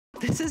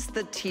This is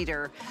the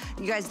Teeter.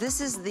 You guys,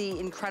 this is the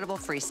incredible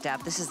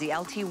FreeStep. This is the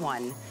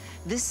LT1.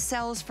 This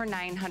sells for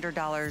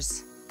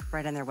 $900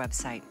 right on their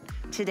website.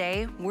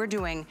 Today, we're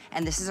doing,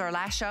 and this is our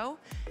last show,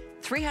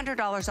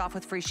 $300 off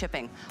with free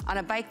shipping on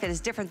a bike that is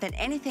different than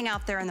anything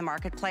out there in the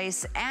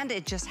marketplace, and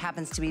it just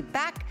happens to be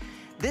back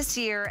this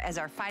year as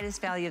our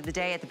finest value of the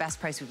day at the best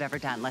price we've ever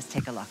done. Let's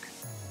take a look.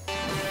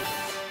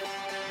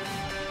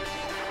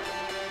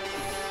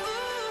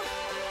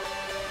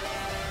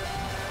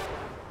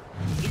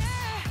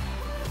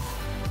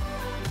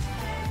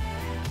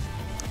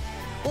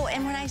 Well,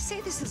 and when I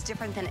say this is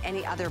different than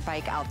any other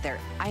bike out there,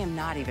 I am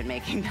not even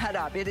making that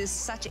up. It is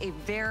such a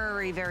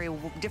very, very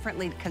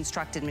differently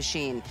constructed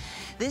machine.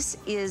 This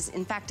is,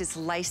 in fact, it's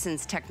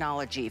licensed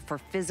technology for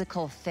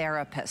physical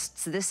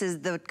therapists. This is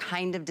the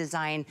kind of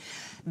design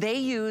they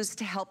use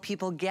to help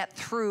people get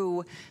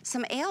through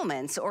some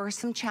ailments or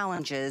some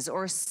challenges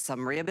or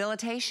some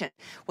rehabilitation,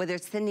 whether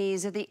it's the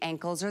knees or the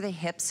ankles or the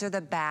hips or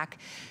the back.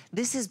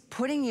 This is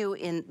putting you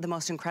in the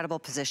most incredible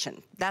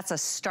position. That's a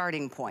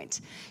starting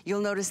point.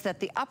 You'll notice that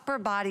the upper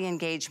body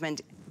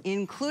engagement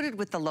included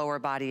with the lower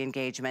body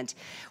engagement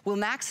will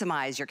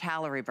maximize your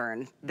calorie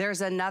burn.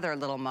 There's another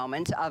little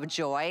moment of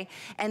joy.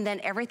 And then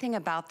everything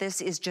about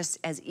this is just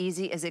as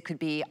easy as it could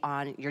be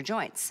on your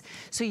joints.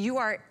 So you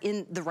are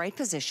in the right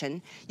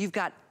position. You've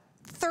got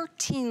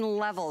 13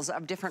 levels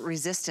of different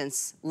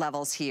resistance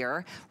levels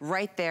here,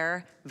 right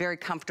there, very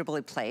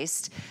comfortably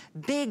placed.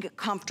 Big,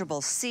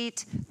 comfortable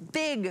seat,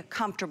 big,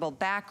 comfortable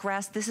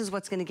backrest. This is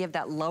what's gonna give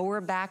that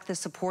lower back the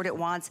support it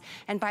wants.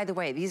 And by the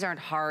way, these aren't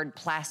hard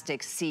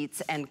plastic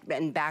seats and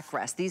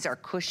backrest. These are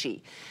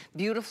cushy,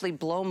 beautifully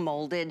blow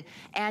molded,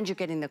 and you're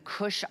getting the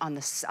cush on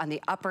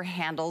the upper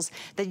handles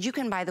that you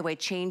can, by the way,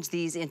 change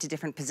these into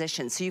different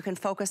positions. So you can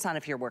focus on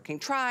if you're working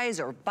tris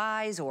or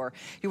bis or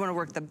you wanna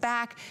work the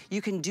back,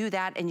 you can do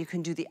that, and you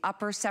can do the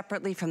upper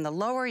separately from the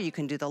lower, you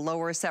can do the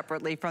lower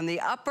separately from the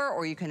upper,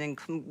 or you can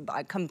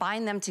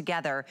combine them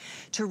together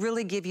to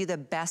really give you the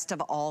best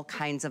of all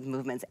kinds of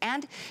movements.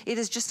 And it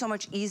is just so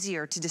much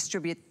easier to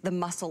distribute the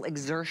muscle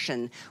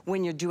exertion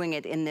when you're doing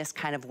it in this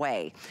kind of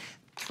way.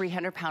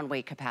 300-pound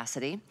weight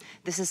capacity.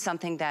 This is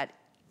something that,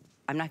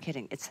 I'm not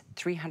kidding, it's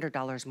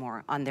 $300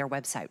 more on their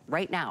website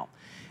right now.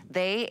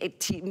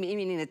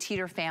 Meaning the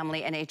Teeter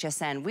family and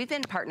HSN, we've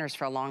been partners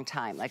for a long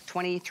time, like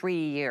 23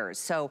 years.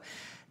 So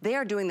they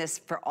are doing this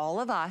for all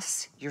of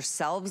us,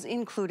 yourselves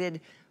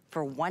included,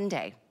 for one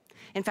day.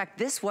 In fact,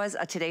 this was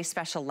a Today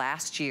Special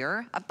last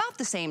year, about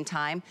the same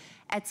time,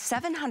 at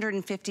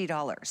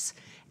 $750,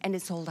 and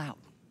it sold out.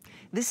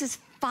 This is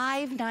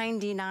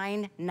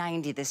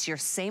 $599.90 this year,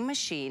 same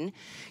machine.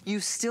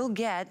 You still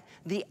get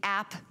the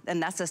app,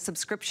 and that's a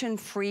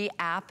subscription-free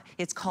app.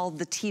 It's called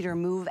the Teeter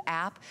Move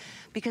app,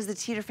 because the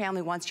Teeter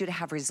family wants you to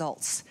have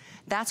results.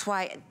 That's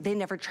why they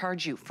never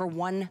charge you for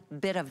one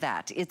bit of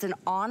that. It's an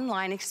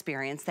online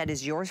experience that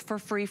is yours for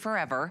free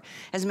forever.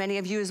 As many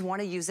of you as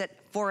want to use it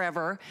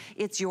forever,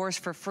 it's yours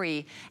for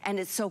free. And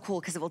it's so cool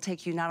because it will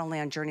take you not only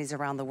on journeys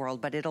around the world,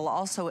 but it'll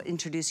also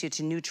introduce you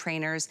to new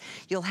trainers.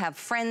 You'll have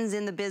friends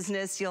in the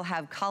business. You'll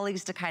have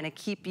colleagues to kind of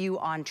keep you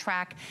on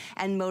track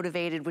and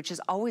motivated, which is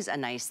always a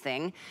nice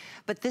thing.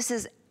 But this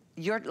is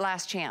your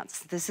last chance.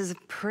 This is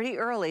pretty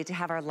early to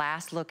have our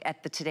last look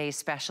at the Today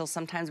Special.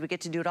 Sometimes we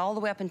get to do it all the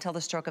way up until the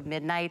stroke of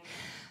midnight,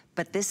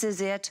 but this is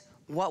it.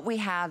 What we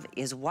have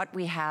is what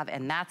we have,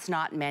 and that's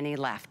not many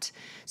left.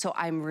 So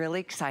I'm really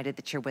excited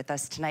that you're with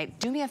us tonight.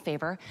 Do me a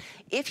favor,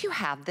 if you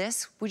have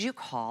this, would you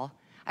call?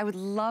 I would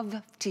love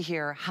to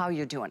hear how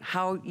you're doing,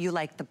 how you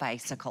like the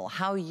bicycle,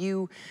 how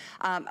you,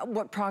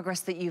 what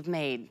progress that you've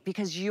made,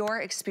 because your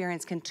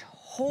experience can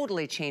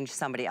totally change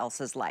somebody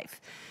else's life.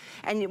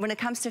 And when it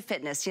comes to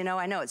fitness, you know,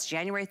 I know it's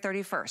January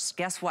 31st.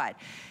 Guess what?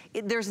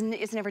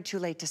 It's never too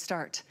late to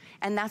start.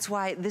 And that's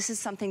why this is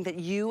something that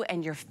you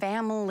and your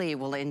family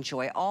will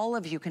enjoy. All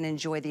of you can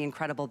enjoy the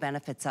incredible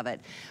benefits of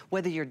it.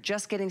 Whether you're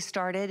just getting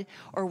started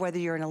or whether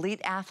you're an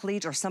elite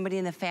athlete or somebody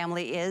in the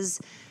family is,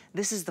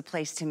 this is the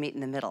place to meet in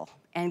the middle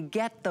and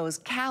get those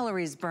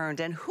calories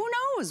burned, and who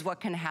knows what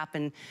can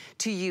happen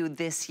to you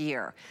this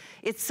year.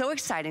 It's so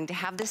exciting to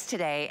have this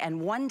today, and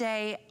one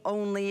day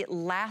only,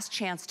 last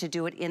chance to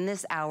do it in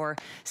this hour.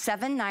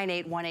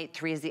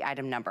 798183 is the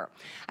item number.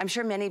 I'm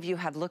sure many of you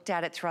have looked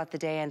at it throughout the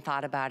day and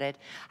thought about it.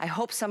 I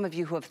hope some of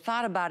you who have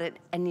thought about it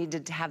and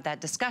needed to have that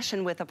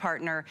discussion with a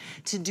partner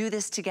to do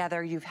this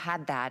together, you've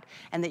had that,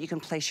 and that you can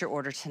place your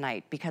order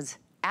tonight, because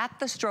at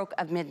the stroke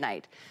of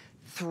midnight,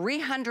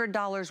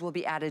 $300 will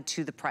be added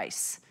to the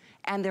price,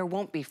 and there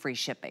won't be free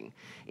shipping.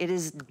 It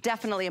is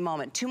definitely a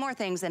moment. Two more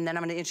things, and then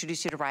I'm gonna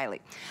introduce you to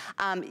Riley.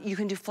 You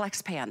can do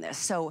flex pay on this,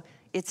 so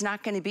it's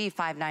not gonna be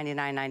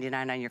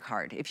 $599.99 on your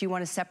card. If you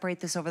wanna separate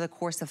this over the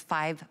course of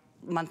 5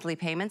 monthly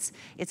payments,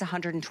 it's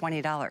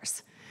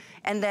 $120.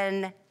 And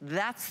then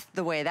that's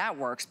the way that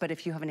works. But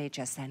if you have an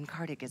HSN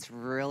card, it gets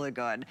really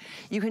good.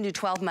 You can do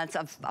 12 months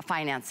of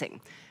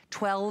financing.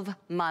 12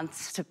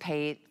 months to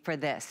pay for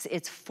this.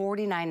 It's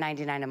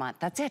 $49.99 a month.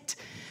 That's it.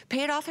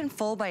 Pay it off in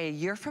full by a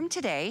year from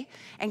today.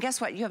 And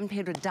guess what? You haven't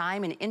paid a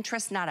dime in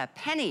interest, not a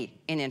penny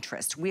in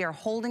interest. We are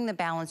holding the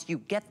balance. You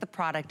get the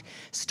product,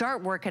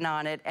 start working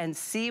on it, and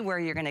see where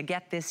you're gonna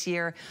get this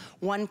year.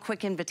 One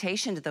quick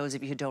invitation to those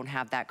of you who don't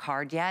have that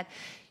card yet.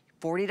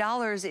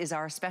 $40 is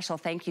our special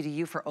thank you to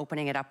you for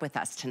opening it up with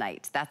us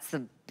tonight. That's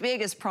the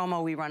biggest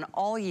promo we run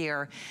all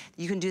year.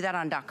 You can do that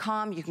on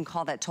 .com. You can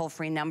call that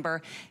toll-free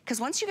number.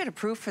 Because once you get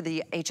approved for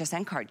the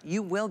HSN card,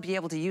 you will be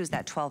able to use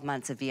that 12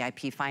 months of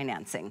VIP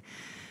financing.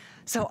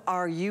 So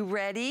are you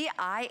ready?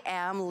 I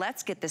am.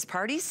 Let's get this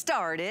party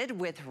started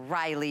with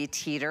Riley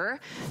Teeter,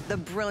 the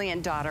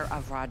brilliant daughter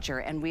of Roger.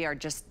 And we are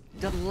just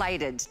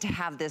delighted to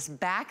have this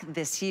back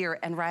this year.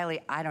 And Riley,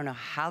 I don't know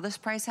how this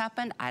price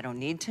happened. I don't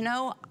need to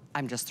know.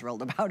 I'm just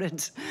thrilled about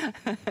it.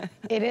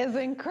 It is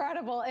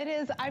incredible. It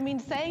is, I mean,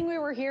 saying we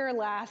were here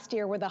last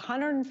year with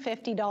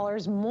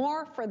 $150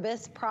 more for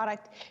this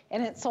product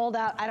and it sold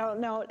out, I don't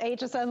know,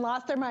 HSN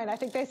lost their mind. I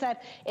think they said,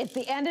 it's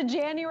the end of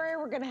January,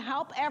 we're gonna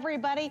help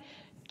everybody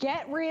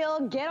get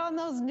real, get on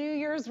those New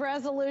Year's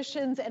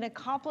resolutions and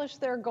accomplish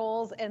their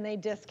goals, and they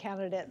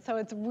discounted it. So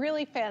it's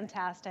really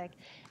fantastic.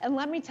 And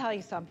let me tell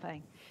you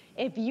something.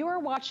 If you are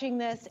watching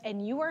this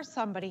and you are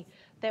somebody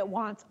that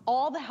wants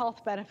all the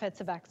health benefits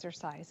of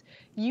exercise,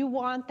 you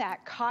want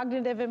that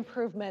cognitive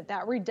improvement,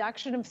 that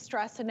reduction of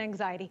stress and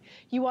anxiety,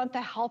 you want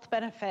the health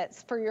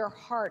benefits for your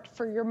heart,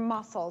 for your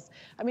muscles.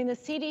 I mean, the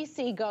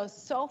CDC goes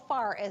so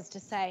far as to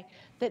say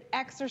that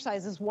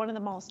exercise is one of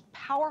the most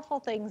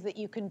powerful things that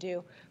you can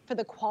do for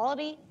the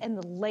quality and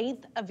the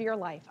length of your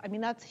life. I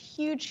mean, that's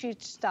huge,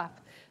 huge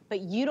stuff.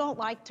 But you don't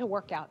like to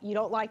work out. You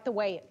don't like the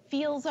way it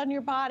feels on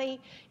your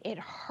body. It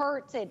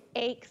hurts, it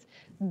aches.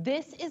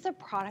 This is a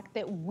product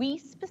that we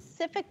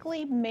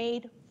specifically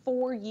made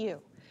for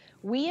you.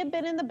 We have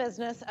been in the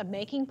business of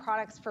making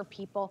products for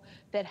people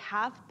that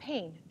have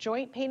pain,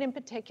 joint pain in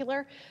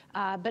particular,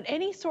 but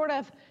any sort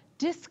of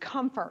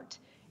discomfort.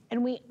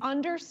 And we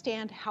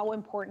understand how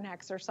important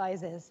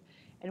exercise is.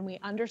 And we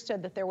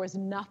understood that there was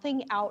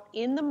nothing out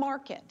in the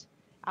market,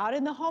 out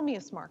in the home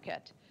use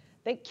market,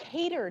 that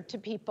catered to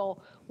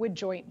people with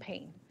joint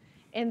pain.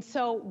 And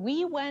so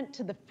we went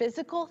to the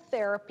physical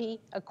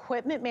therapy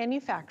equipment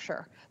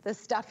manufacturer, the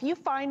stuff you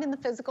find in the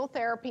physical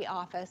therapy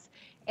office,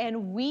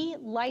 and we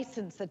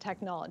licensed the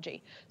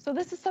technology. So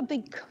this is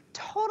something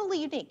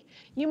totally unique.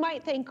 You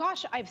might think,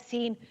 gosh, I've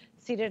seen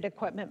seated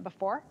equipment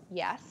before.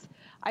 Yes.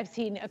 I've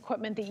seen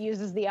equipment that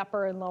uses the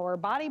upper and lower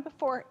body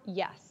before.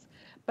 Yes.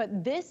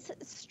 But this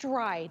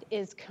stride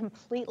is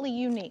completely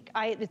unique.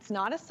 It's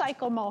not a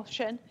cycle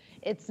motion.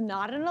 It's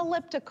not an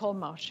elliptical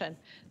motion.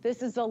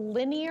 This is a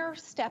linear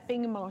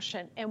stepping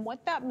motion. And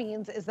what that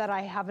means is that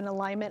I have an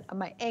alignment of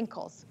my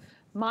ankles,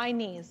 my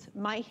knees,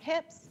 my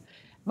hips,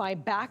 my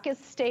back is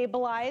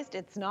stabilized.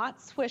 It's not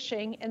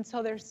swishing. And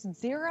so there's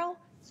zero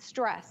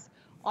stress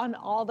on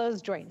all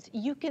those joints.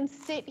 You can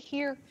sit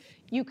here.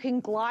 You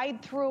can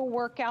glide through a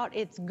workout.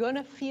 It's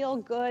gonna feel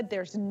good.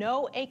 There's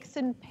no aches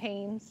and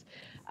pains.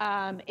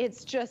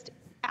 It's just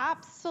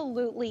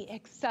absolutely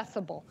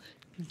accessible,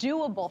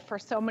 doable for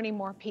so many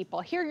more people.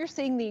 Here you're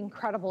seeing the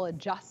incredible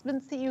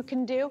adjustments that you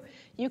can do.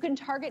 You can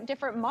target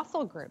different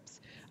muscle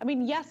groups. I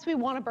mean, yes, we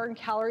want to burn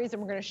calories,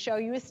 and we're going to show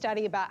you a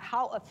study about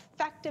how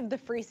effective the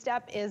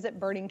FreeStep is at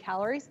burning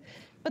calories.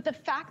 But the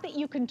fact that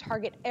you can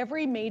target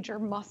every major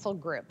muscle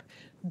group,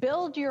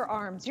 build your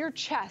arms, your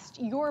chest,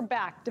 your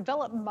back,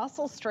 develop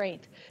muscle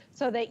strength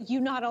so that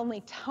you not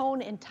only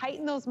tone and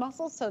tighten those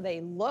muscles so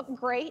they look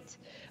great,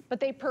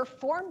 but they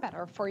perform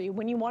better for you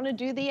when you want to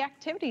do the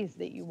activities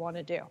that you want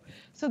to do.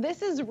 So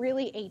this is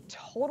really a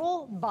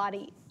total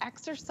body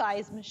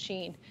exercise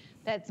machine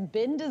that's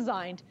been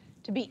designed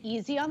to be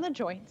easy on the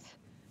joints,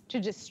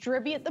 to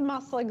distribute the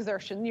muscle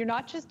exertion. You're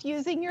not just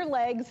using your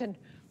legs and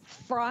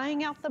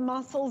frying out the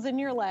muscles in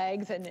your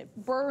legs and it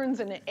burns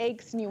and it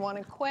aches and you want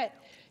to quit.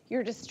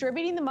 You're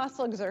distributing the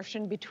muscle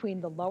exertion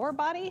between the lower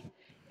body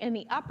and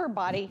the upper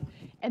body,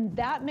 and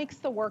that makes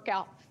the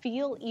workout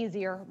feel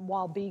easier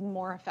while being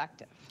more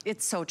effective.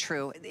 It's so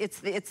true. It's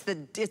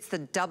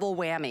the double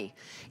whammy.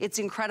 It's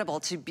incredible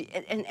to be,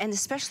 and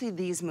especially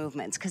these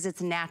movements, because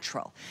it's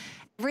natural.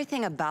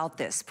 Everything about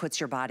this puts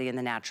your body in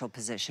the natural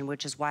position,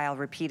 which is why I'll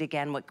repeat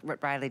again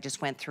what Riley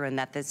just went through, and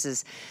that this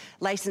is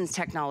licensed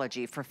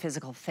technology for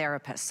physical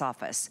therapist's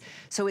office.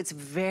 So it's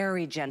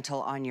very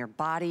gentle on your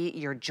body,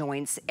 your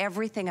joints.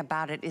 Everything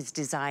about it is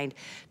designed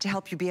to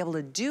help you be able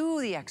to do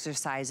the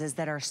exercises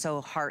that are so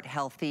heart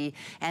healthy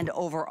and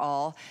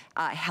overall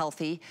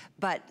healthy.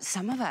 But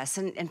some of us,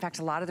 and in fact,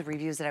 a lot of the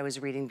reviews that I was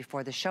reading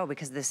before the show,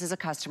 because this is a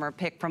customer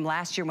pick from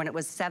last year when it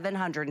was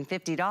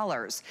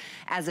 $750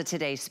 as a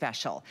today's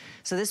special.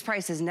 So this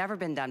price has never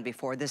been done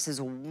before. This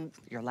is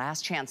your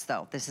last chance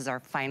though. This is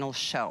our final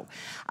show.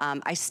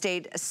 I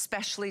stayed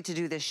especially to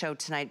do this show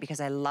tonight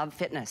because I love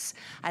fitness.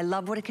 I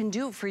love what it can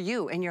do for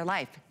you in your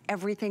life.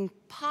 Everything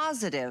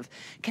positive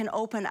can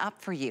open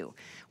up for you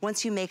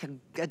once you make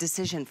a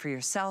decision for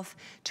yourself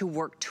to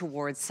work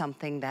towards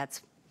something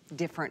that's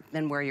different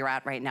than where you're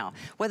at right now.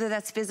 Whether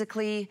that's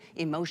physically,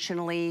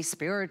 emotionally,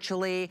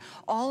 spiritually,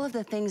 all of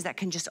the things that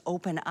can just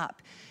open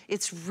up.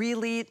 It's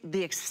really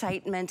the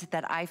excitement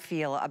that I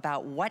feel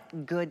about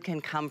what good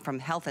can come from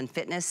health and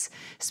fitness,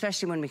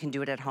 especially when we can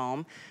do it at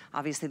home.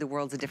 Obviously the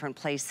world's a different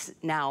place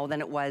now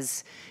than it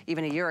was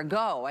even a year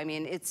ago. I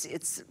mean,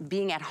 it's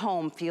being at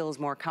home feels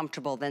more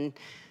comfortable than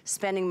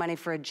spending money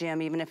for a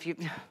gym, even if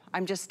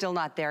I'm just still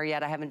not there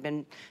yet. I haven't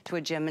been to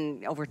a gym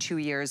in over 2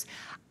 years.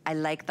 I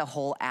like the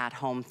whole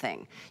at-home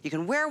thing. You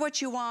can wear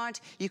what you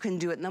want, you can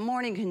do it in the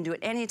morning, you can do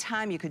it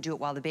anytime, you could do it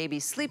while the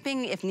baby's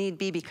sleeping if need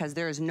be, because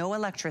there is no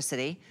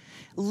electricity,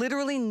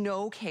 literally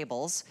no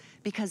cables,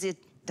 because it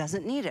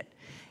doesn't need it.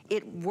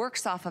 It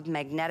works off of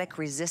magnetic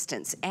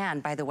resistance.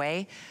 And by the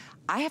way,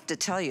 I have to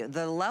tell you,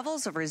 the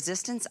levels of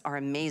resistance are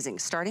amazing,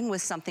 starting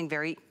with something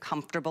very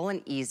comfortable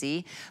and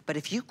easy. But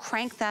if you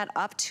crank that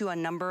up to a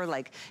number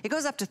like, it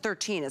goes up to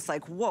 13, it's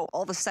like, whoa,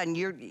 all of a sudden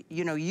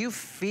you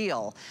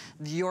feel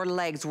your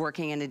legs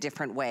working in a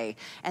different way.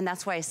 And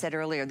that's why I said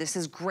earlier, this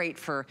is great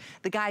for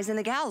the guys and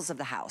the gals of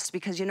the house,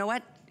 because you know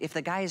what? If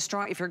the guy is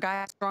strong, if your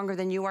guy is stronger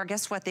than you are,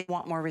 guess what? They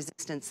want more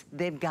resistance.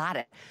 They've got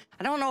it.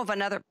 I don't know of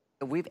another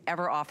we've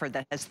ever offered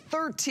that has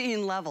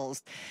 13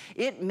 levels.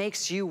 It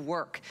makes you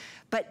work.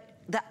 But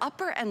the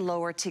upper and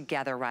lower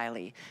together,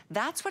 Riley,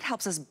 that's what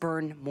helps us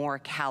burn more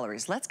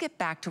calories. Let's get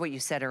back to what you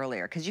said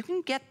earlier, because you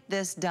can get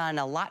this done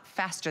a lot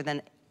faster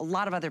than a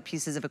lot of other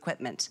pieces of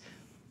equipment.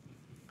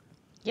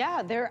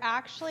 Yeah, there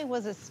actually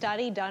was a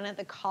study done at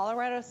the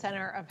Colorado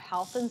Center of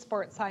Health and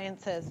Sports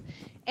Sciences.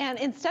 And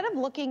instead of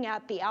looking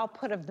at the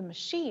output of the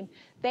machine,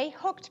 they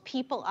hooked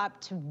people up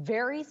to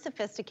very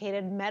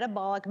sophisticated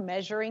metabolic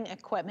measuring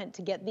equipment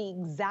to get the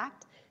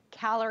exact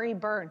calorie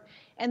burn.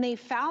 And they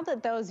found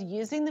that those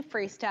using the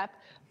FreeStep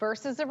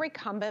versus a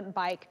recumbent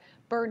bike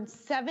burned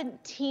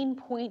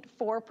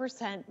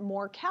 17.4%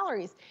 more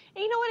calories.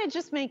 And you know what, it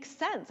just makes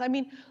sense. I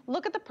mean,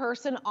 look at the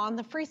person on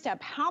the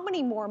FreeStep. How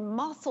many more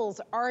muscles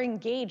are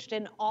engaged?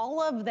 And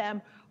all of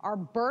them are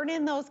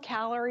burning those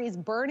calories,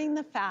 burning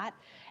the fat.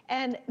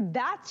 And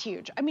that's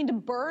huge. I mean, to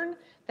burn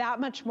that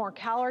much more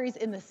calories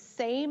in the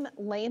same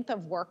length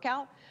of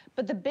workout.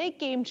 But the big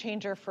game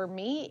changer for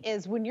me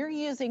is when you're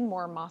using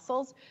more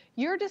muscles,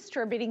 you're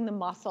distributing the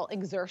muscle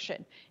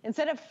exertion.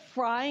 Instead of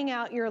frying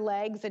out your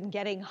legs and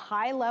getting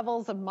high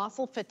levels of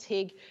muscle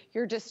fatigue,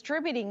 you're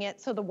distributing it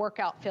so the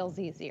workout feels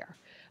easier.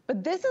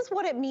 But this is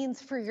what it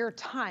means for your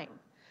time.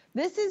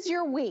 This is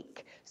your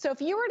week. So if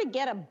you were to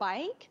get a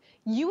bike,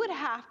 you would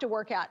have to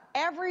work out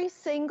every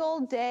single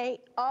day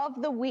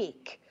of the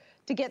week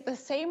to get the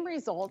same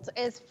results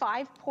as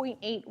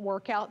 5.8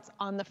 workouts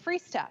on the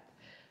FreeStep.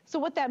 So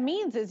what that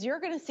means is you're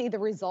gonna see the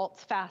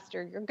results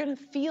faster. You're gonna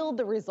feel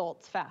the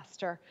results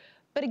faster.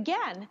 But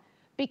again,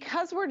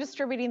 because we're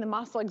distributing the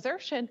muscle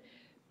exertion,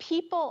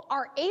 people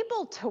are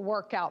able to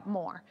work out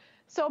more.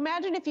 So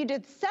imagine if you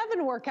did 7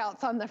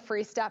 workouts on the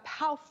FreeStep,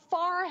 how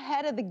far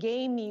ahead of the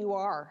game you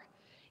are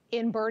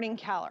in burning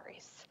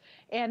calories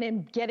and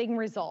in getting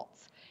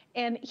results.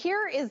 And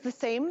here is the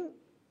same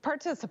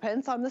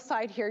participants. On the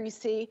side here, you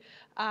see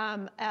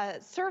a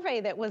survey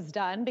that was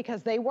done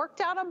because they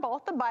worked out on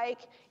both the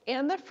bike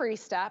and the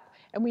FreeStep,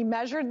 and we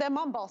measured them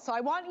on both. So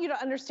I want you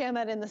to understand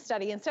that in the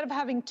study, instead of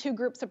having 2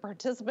 groups of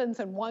participants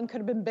and one could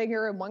have been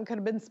bigger and one could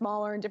have been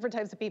smaller and different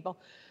types of people,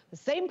 the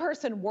same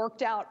person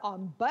worked out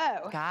on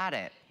both. Got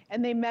it.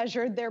 And they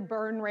measured their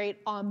burn rate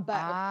on both.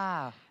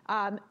 Ah.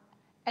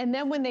 And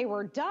then when they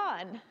were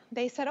done,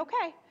 they said,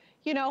 okay,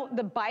 you know,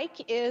 the bike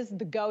is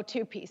the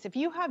go-to piece. If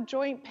you have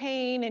joint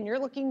pain and you're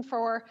looking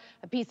for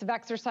a piece of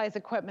exercise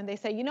equipment, they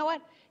say, you know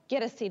what,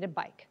 get a seated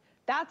bike.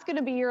 That's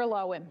gonna be your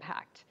low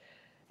impact.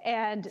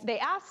 And they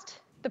asked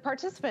the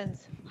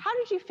participants, how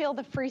did you feel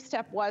the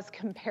FreeStep was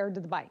compared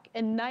to the bike?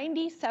 And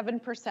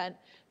 97%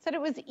 said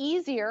it was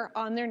easier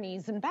on their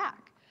knees and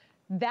back.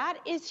 That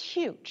is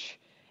huge.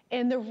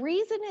 And the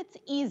reason it's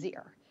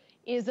easier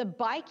is a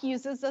bike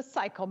uses a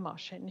cycle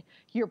motion.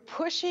 You're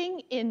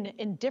pushing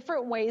in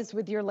different ways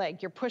with your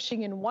leg. You're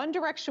pushing in one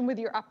direction with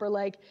your upper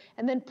leg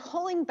and then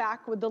pulling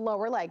back with the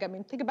lower leg. I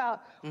mean, think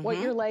about what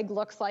your leg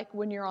looks like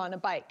when you're on a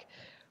bike.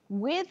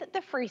 With the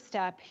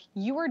FreeStep,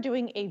 you are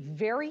doing a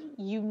very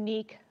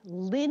unique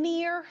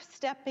linear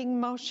stepping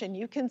motion.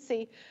 You can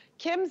see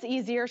Kim's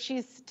easier,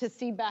 she's to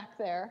see back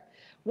there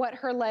what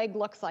her leg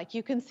looks like.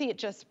 You can see it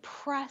just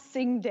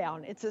pressing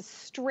down. It's a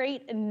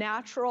straight,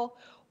 natural,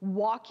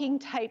 walking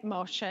type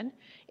motion.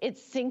 It's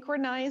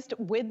synchronized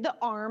with the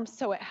arms,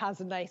 so it has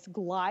a nice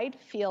glide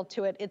feel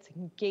to it. It's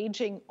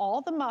engaging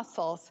all the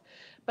muscles,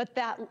 but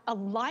that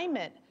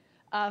alignment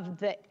of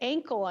the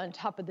ankle on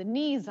top of the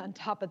knees, on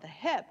top of the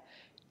hip,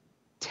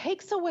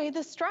 takes away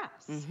the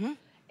stress.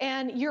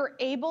 And you're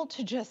able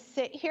to just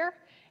sit here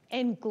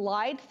and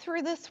glide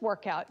through this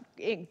workout,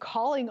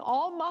 calling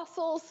all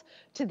muscles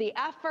to the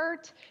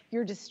effort.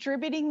 You're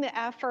distributing the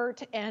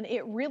effort, and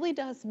it really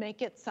does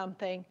make it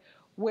something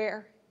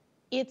where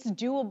it's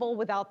doable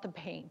without the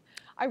pain.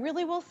 I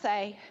really will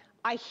say,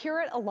 I hear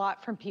it a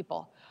lot from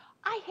people.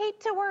 I hate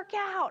to work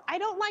out. I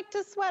don't like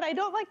to sweat. I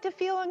don't like to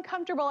feel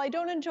uncomfortable. I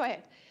don't enjoy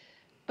it.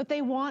 But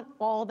they want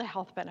all the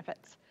health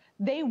benefits.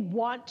 They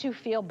want to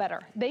feel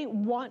better. They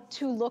want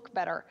to look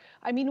better.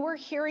 I mean, we're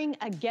hearing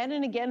again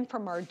and again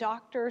from our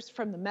doctors,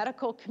 from the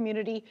medical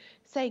community,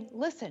 saying,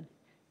 listen,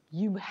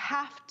 you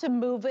have to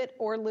move it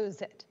or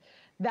lose it.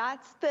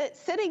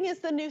 Sitting is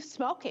the new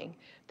smoking.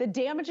 The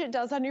damage it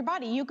does on your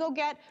body. You go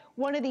get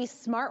one of these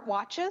smart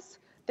watches,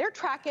 they're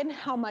tracking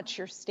how much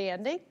you're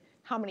standing,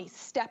 how many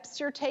steps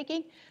you're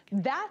taking.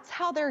 That's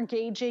how they're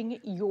gauging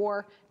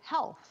your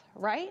health,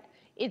 right?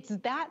 It's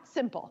that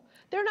simple.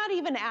 They're not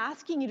even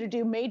asking you to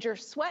do major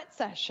sweat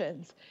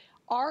sessions.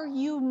 Are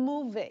you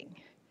moving?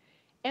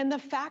 And the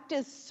fact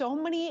is, so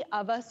many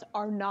of us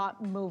are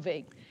not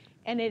moving,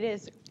 and it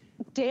is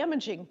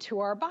damaging to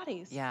our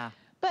bodies. Yeah.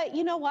 But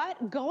you know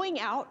what? Going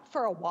out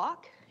for a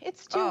walk,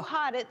 it's too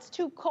hot, it's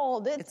too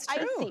cold, it's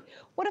icy.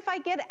 What if I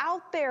get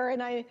out there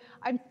and I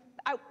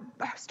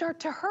start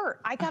to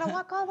hurt? I gotta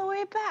walk all the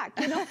way back.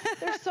 You know,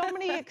 there's so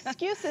many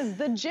excuses.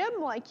 The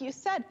gym, like you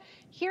said,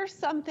 here's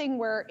something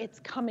where it's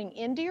coming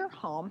into your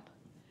home.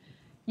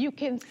 You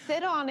can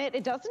sit on it.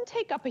 It doesn't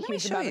take up a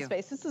huge amount of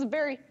space. This is a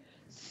very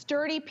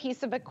sturdy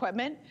piece of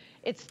equipment.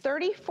 It's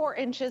 34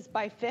 inches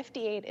by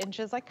 58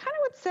 inches. I kind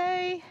of would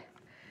say,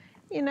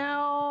 you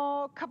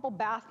know, a couple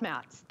bath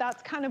mats.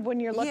 That's kind of when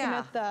you're looking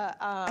at the...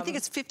 I think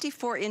it's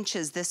 54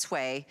 inches this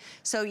way.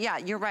 So yeah,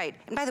 you're right.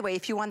 And by the way,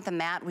 if you want the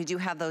mat, we do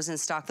have those in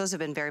stock. Those have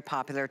been very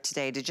popular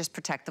today to just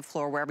protect the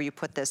floor wherever you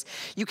put this.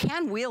 You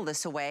can wheel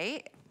this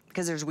away,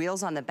 because there's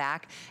wheels on the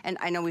back. And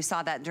I know we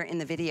saw that in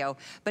the video,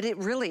 but it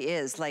really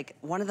is like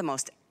one of the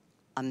most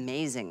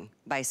amazing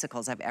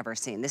bicycles I've ever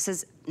seen. This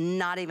is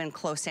not even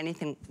close to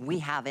anything we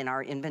have in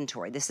our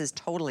inventory. This is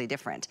totally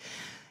different.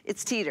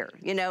 It's Teeter,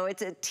 you know,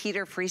 it's a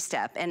Teeter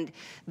FreeStep. And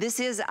this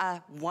is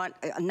a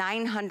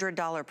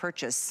 $900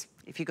 purchase.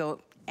 If you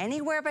go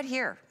anywhere but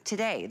here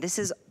today, this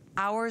is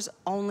ours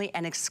only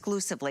and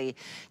exclusively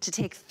to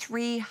take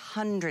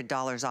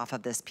 $300 off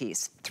of this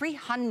piece.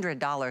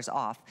 $300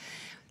 off.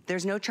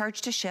 There's no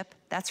charge to ship.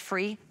 That's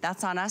free.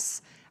 That's on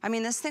us. I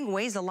mean, this thing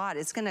weighs a lot.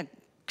 It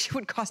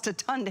would cost a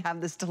ton to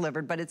have this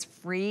delivered, but it's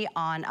free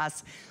on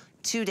us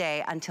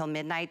today until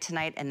midnight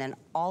tonight, and then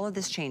all of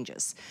this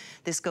changes.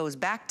 This goes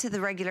back to the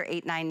regular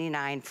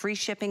 $8.99. Free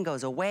shipping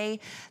goes away.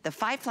 The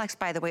 5 Flex,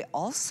 by the way,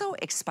 also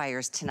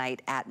expires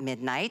tonight at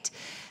midnight.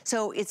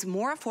 So it's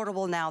more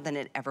affordable now than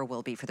it ever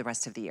will be for the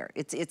rest of the year.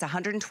 It's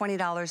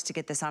 $120 to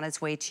get this on its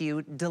way to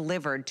you,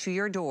 delivered to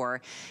your door.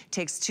 It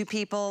takes 2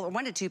 people,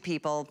 1 to 2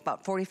 people,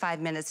 about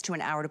 45 minutes to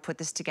an hour to put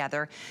this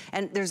together.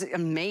 And there's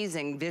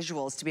amazing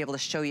visuals to be able to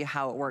show you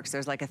how it works.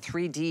 There's like a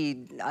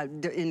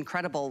 3D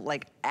incredible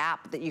like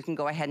app that you can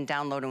go ahead and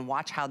download and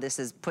watch how this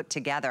is put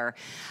together.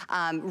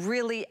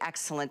 Really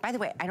excellent. By the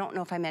way, I don't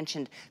know if I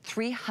mentioned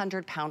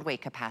 300-pound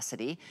weight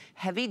capacity,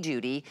 heavy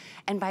duty,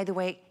 and by the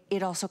way,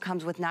 it also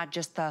comes with not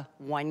just the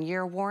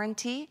 1-year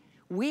warranty.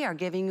 We are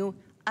giving you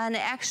an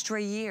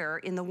extra year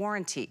in the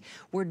warranty.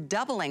 We're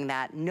doubling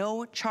that,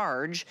 no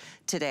charge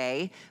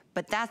today,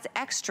 but that's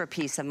extra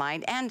peace of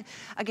mind. And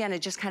again,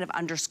 it just kind of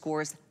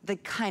underscores the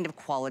kind of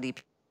quality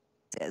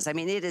is. I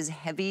mean, it is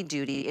heavy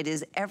duty. It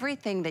is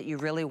everything that you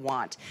really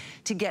want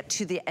to get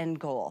to the end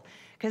goal.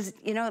 Because,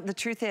 you know, the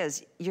truth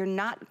is, you're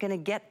not gonna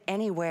get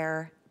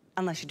anywhere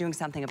unless you're doing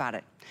something about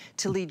it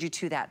to lead you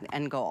to that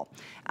end goal.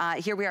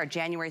 Here we are,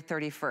 January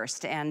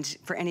 31st. And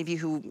for any of you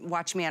who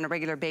watch me on a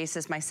regular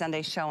basis, my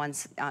Sunday show on,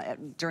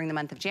 during the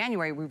month of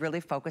January, we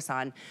really focus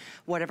on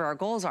whatever our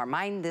goals are.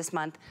 Mine this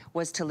month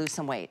was to lose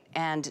some weight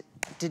and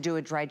to do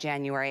a dry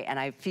January, and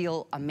I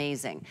feel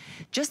amazing.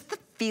 Just the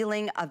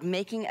feeling of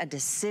making a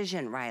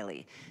decision,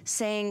 Riley,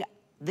 saying,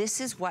 this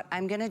is what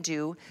I'm gonna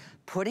do,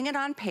 putting it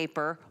on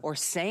paper or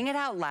saying it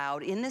out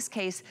loud, in this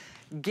case,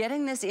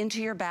 getting this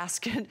into your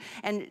basket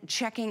and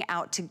checking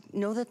out to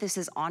know that this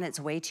is on its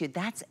way to you,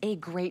 that's a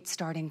great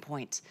starting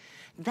point.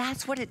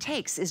 That's what it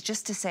takes, is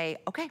just to say,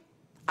 okay,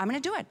 I'm gonna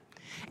do it.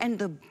 And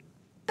the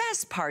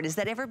best part is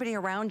that everybody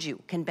around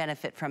you can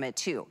benefit from it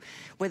too.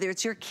 Whether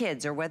it's your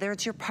kids or whether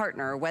it's your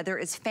partner or whether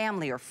it's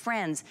family or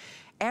friends,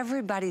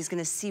 everybody's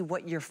gonna see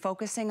what you're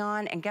focusing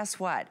on, and guess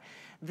what?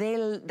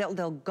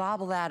 They'll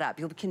gobble that up.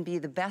 You can be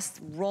the best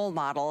role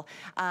model,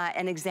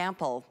 an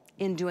example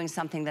in doing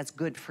something that's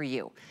good for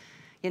you.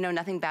 You know,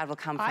 nothing bad will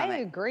come from it. I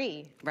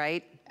agree.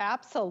 Right?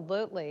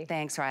 Absolutely.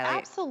 Thanks, Riley.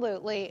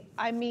 Absolutely.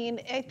 I mean,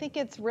 I think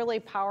it's really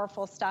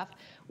powerful stuff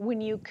when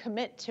you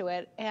commit to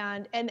it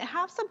and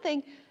have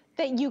something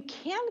that you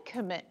can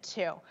commit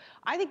to.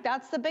 I think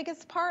that's the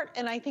biggest part,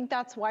 and I think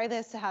that's why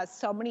this has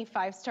so many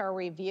 5-star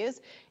reviews,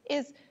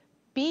 is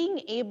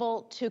being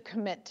able to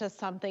commit to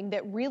something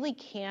that really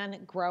can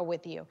grow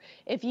with you.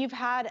 If you've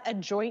had a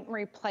joint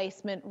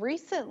replacement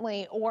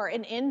recently or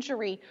an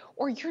injury,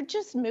 or you're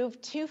just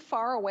moved too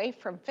far away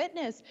from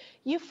fitness,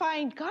 you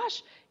find,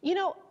 gosh, you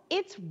know,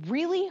 it's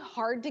really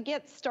hard to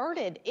get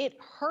started. It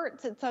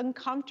hurts, it's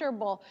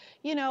uncomfortable.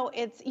 You know,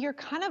 you're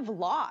kind of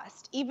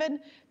lost.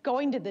 Even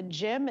going to the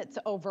gym, it's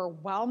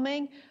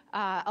overwhelming.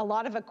 A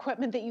lot of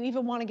equipment that you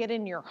even want to get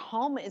in your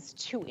home is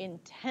too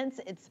intense.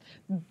 Its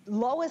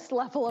lowest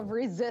level of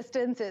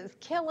resistance is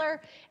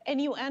killer. And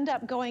you end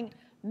up going,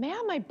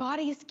 man, my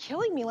body's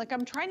killing me. Like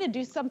I'm trying to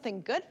do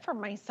something good for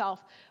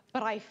myself,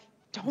 but I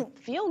don't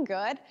feel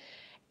good.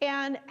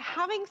 And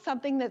having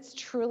something that's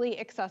truly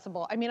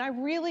accessible. I mean, I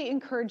really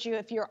encourage you,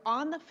 if you're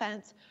on the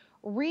fence,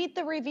 read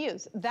the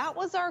reviews. That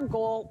was our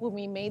goal when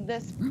we made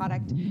this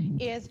product,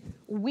 is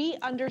we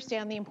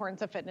understand the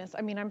importance of fitness.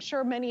 I mean, I'm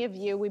sure many of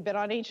you, we've been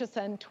on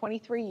HSN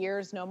 23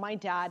 years, know my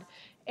dad,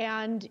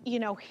 and you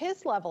know,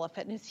 his level of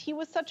fitness, he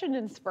was such an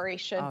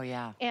inspiration. Oh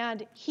yeah.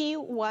 And he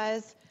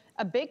was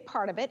a big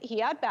part of it. He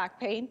had back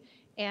pain,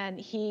 and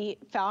he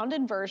found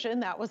inversion.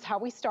 That was how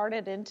we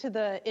started into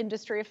the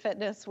industry of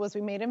fitness, was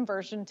we made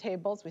inversion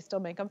tables, we still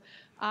make them,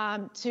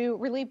 to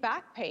relieve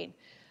back pain.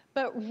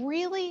 But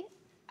really,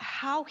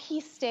 how he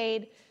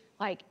stayed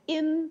like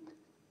in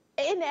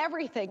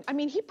everything. I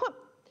mean, he put,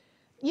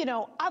 you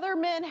know, other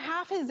men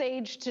half his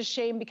age to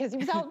shame because he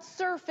was out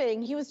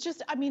surfing. He was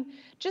just, I mean,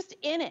 just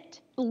in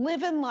it,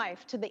 living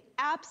life to the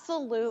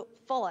absolute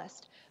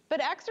fullest.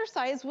 But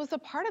exercise was a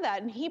part of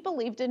that, and he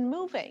believed in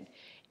moving.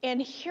 And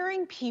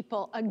hearing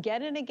people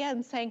again and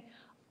again saying,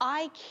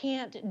 I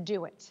can't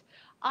do it.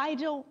 I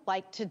don't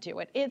like to do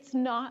it. It's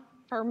not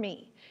for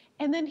me.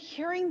 And then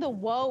hearing the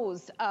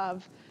woes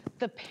of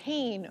the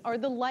pain or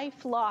the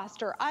life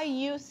lost, or I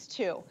used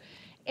to,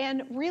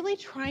 and really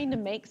trying to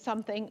make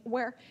something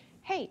where,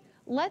 hey,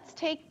 let's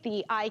take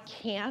the I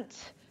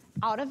can't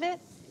out of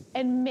it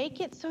and make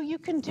it so you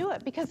can do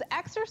it, because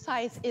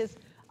exercise is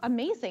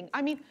amazing.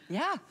 I mean,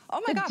 yeah.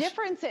 Oh my gosh. The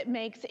difference it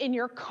makes in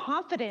your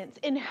confidence,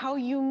 in how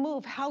you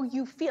move, how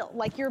you feel,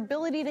 like your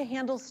ability to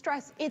handle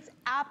stress, it's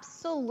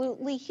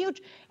absolutely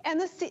huge. And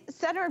the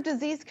Center of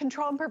Disease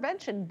Control and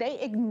Prevention, they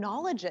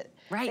acknowledge it.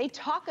 Right. They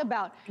talk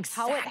about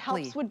how it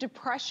helps with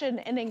depression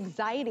and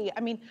anxiety. I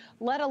mean,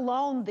 let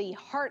alone the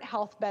heart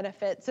health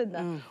benefits and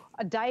the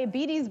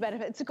diabetes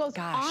benefits. It goes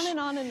on and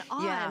on and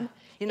on. Yeah.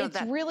 You know,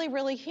 it's really,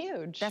 really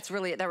huge. That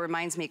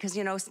reminds me, because,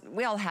 you know,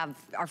 we all have,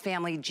 our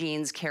family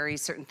genes carry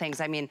certain things.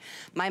 I mean,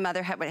 my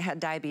mother had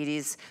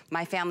diabetes.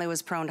 My family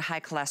was prone to high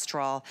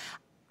cholesterol.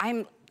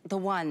 I'm the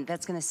one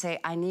that's gonna say,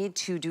 I need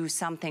to do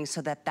something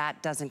so that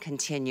that doesn't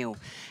continue.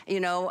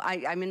 You know,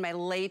 I'm in my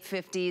late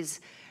 50s.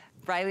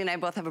 Riley and I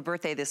both have a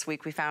birthday this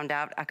week, we found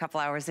out a couple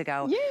hours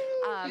ago. Yay!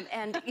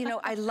 And you know,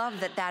 I love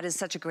that that is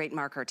such a great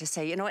marker to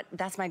say, you know what,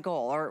 that's my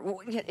goal.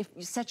 Or if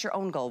you set your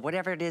own goal,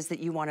 whatever it is that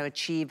you want to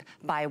achieve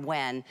by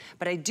when.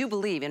 But I do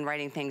believe in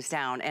writing things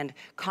down and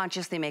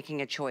consciously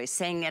making a choice,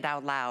 saying it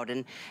out loud,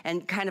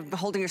 and kind of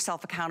holding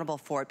yourself accountable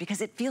for it,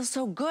 because it feels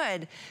so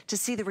good to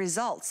see the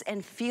results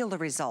and feel the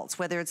results,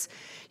 whether it's,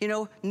 you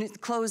know,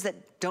 clothes that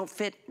don't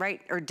fit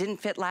right or didn't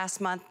fit last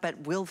month but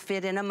will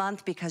fit in a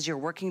month because you're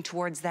working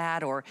towards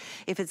that, or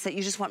if it's that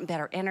you just want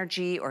better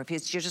energy, or if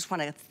it's you just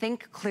want to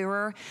think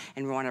clearer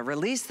and want to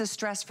release the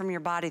stress from your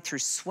body through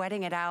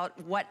sweating it out,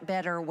 what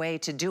better way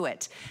to do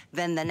it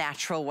than the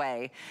natural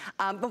way?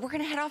 But we're going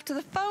to head off to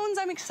the phones.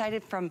 I'm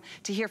excited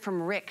to hear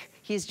from Rick.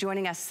 He's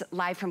joining us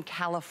live from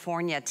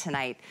California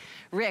tonight.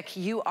 Rick,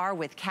 you are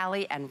with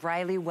Callie and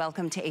Riley.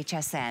 Welcome to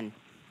HSN.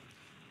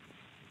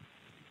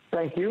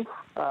 Thank you,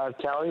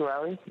 Callie,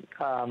 Riley.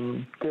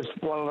 Just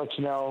want to let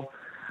you know,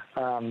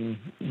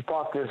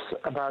 bought this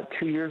about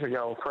 2 years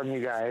ago from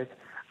you guys.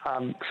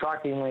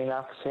 Shockingly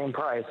enough, same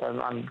price.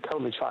 I'm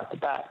totally shocked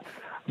at that.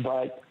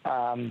 But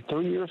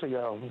 3 years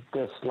ago,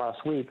 this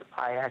last week,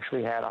 I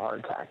actually had a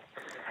heart attack.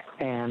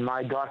 And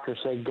my doctor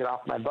said, get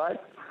off my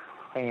butt.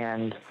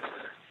 And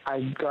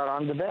I got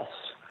onto this.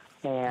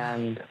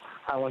 And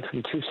I went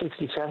from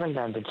 267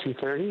 down to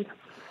 230.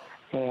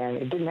 And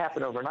it didn't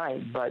happen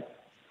overnight, but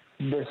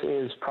this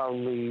is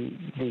probably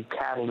the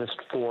catalyst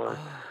for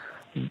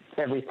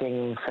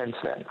everything since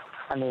then.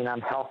 I mean,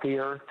 I'm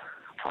healthier.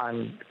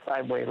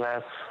 I weigh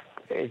less.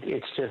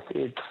 It's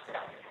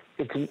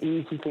an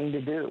easy thing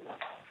to do.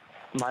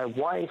 My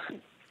wife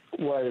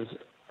was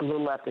a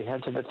little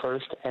apprehensive at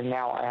first, and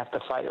now I have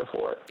to fight her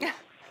for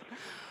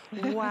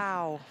it.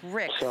 Wow,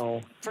 Rick,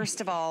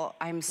 first of all,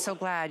 I'm so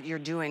glad you're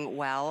doing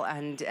well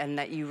and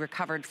that you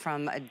recovered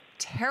from a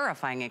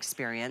terrifying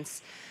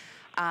experience.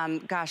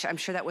 Gosh, I'm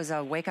sure that was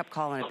a wake-up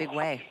call in a big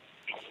way.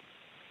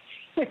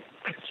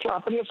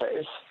 Slap in the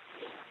face.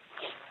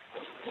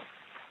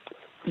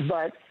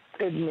 But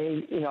it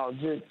made, you know,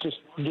 just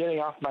getting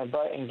off my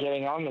butt and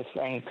getting on this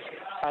thing,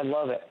 I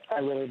love it. I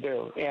really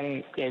do.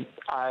 And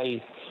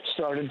I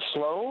started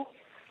slow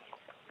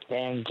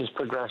and just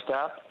progressed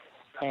up.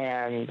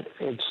 And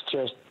it's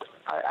just,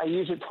 I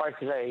use it twice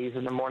a day. I use it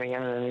in the morning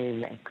and in the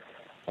evening.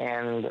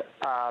 And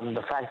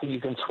the fact that you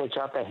can switch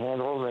out the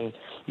handles and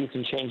you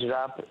can change it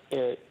up,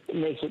 it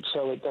makes it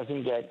so it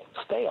doesn't get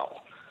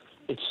stale.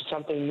 It's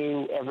something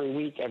new every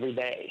week, every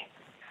day.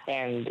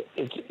 And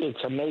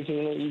it's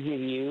amazingly easy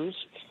to use.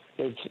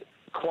 It's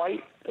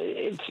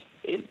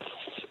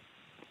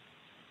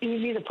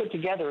easy to put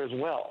together as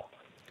well.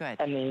 Good.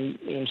 And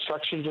the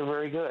instructions are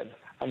very good.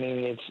 I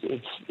mean,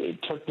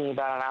 it took me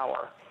about an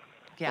hour.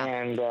 Yeah.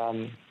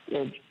 And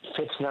it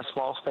fits in a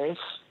small space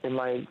in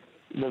my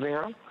living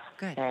room.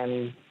 Good.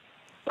 And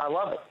I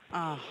love it.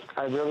 Oh.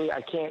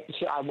 I can't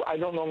see, I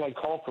don't normally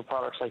call for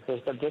products like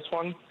this, but this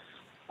one,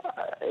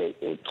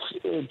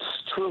 it's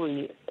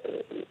truly,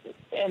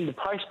 and the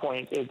price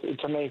point,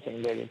 it's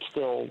amazing that it's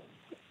still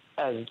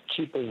as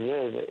cheap as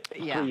it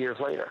is 3 years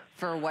later.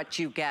 For what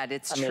you get,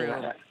 it's true.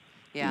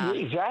 Yeah.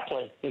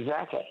 Exactly.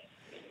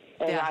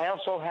 And I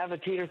also have a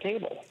Teeter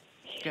table.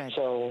 Good.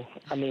 So,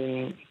 I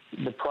mean,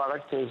 the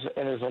product is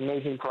an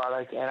amazing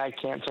product, and I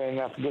can't say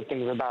enough good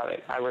things about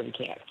it. I really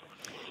can't.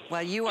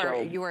 Well, you are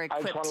equipped.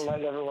 I just want to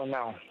let everyone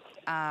know.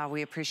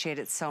 We appreciate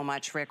it so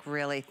much, Rick,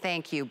 really.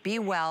 Thank you. Be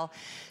well.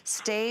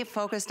 Stay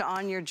focused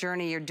on your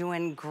journey. You're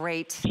doing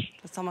great.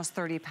 It's almost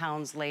 30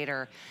 pounds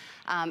later.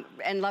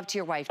 And love to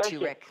your wife,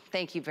 too, Rick.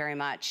 Thank you very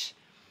much.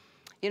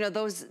 You know,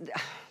 those,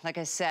 like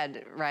I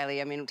said,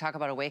 Riley, I mean, talk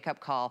about a wake-up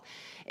call.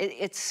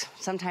 It's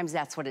sometimes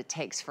that's what it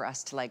takes for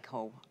us to like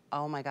go,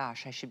 oh my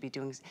gosh, I should be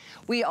doing,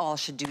 we all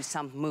should do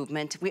some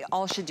movement. We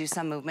all should do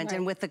some movement. Right.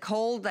 And with the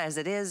cold as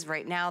it is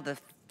right now, the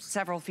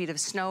several feet of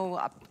snow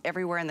up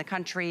everywhere in the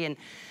country, and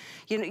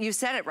you know, you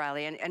said it,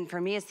 Riley, and for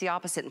me, it's the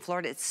opposite. In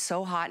Florida, it's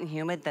so hot and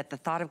humid that the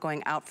thought of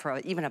going out for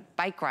even a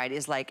bike ride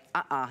is like,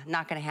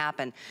 not gonna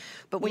happen.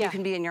 But when you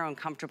can be in your own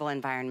comfortable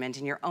environment,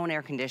 in your own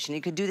air conditioning,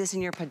 you could do this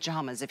in your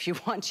pajamas if you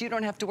want. You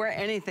don't have to wear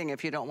anything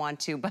if you don't want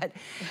to, but.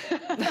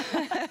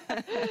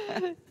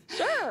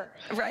 Sure.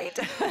 Right?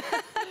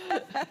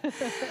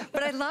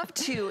 But I'd love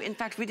to, in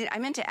fact, I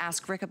meant to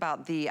ask Rick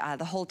about the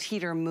whole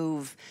Teeter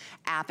Move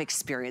app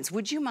experience.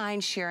 Would you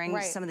mind sharing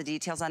some of the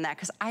details on that?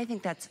 Because I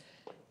think that's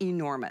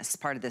enormous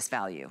part of this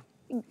value.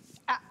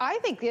 I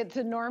think it's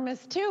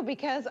enormous too,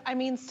 because I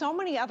mean, so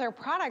many other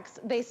products,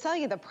 they sell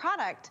you the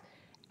product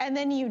and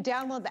then you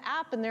download the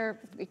app and they're,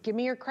 give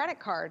me your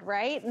credit card,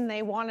 right? And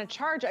they want to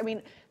charge. I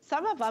mean,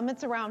 some of them,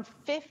 it's around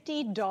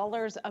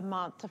 $50 a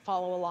month to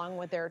follow along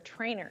with their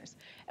trainers.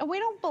 And we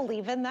don't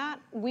believe in that.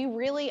 We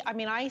really, I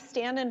mean, I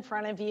stand in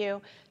front of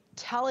you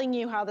telling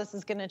you how this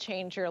is going to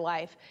change your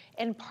life.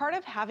 And part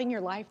of having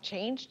your life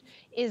changed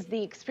is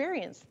the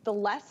experience, the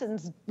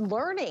lessons,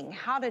 learning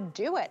how to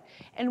do it.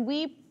 And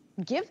we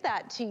give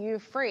that to you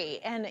free.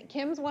 And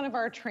Kim's one of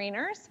our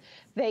trainers.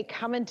 They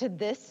come into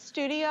this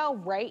studio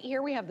right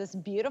here. We have this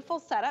beautiful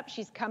setup.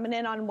 She's coming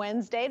in on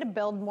Wednesday to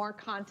build more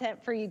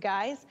content for you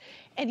guys.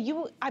 And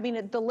I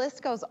mean, the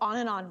list goes on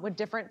and on with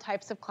different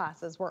types of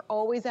classes. We're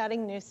always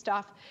adding new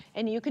stuff.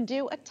 And you can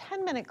do a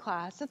 10-minute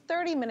class, a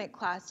 30-minute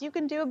class. You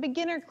can do a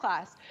beginner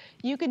class.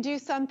 You can do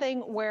something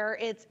where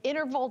it's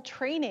interval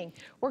training.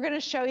 We're gonna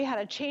show you how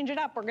to change it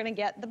up. We're gonna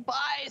get the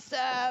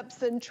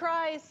biceps and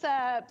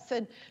triceps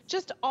and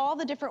just all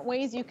the different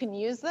ways you can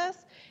use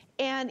this.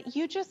 And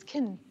you just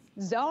can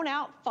zone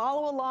out,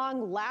 follow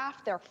along,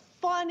 laugh. They're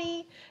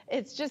funny.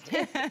 It's just,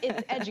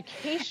 it's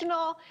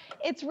educational.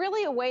 It's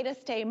really a way to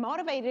stay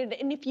motivated.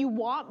 And if you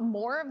want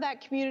more of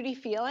that community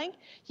feeling,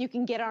 you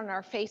can get on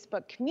our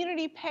Facebook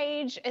community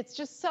page. It's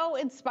just so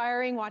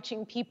inspiring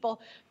watching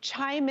people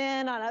chime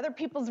in on other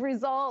people's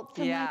results.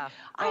 And like,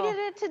 I did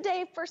it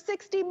today for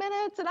 60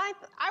 minutes and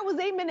I was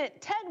a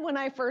minute 10 when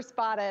I first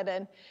bought it.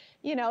 And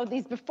you know,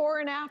 these before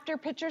and after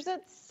pictures,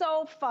 it's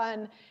so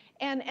fun.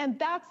 And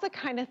that's the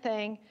kind of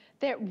thing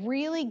that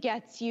really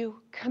gets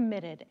you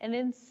committed and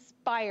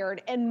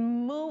inspired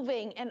and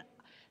moving and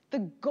the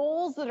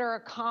goals that are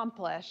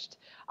accomplished.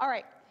 All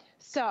right,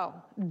 so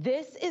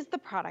this is the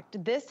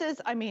product. This is,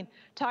 I mean,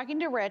 talking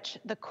to Rich,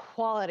 the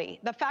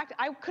quality, the fact,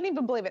 I couldn't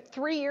even believe it.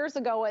 3 years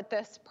ago at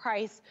this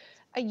price,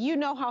 you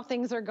know how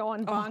things are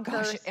going bonkers.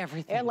 Oh gosh,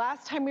 everything. And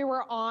last time we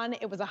were on,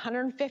 it was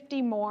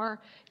 150 more.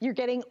 You're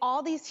getting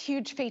all these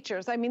huge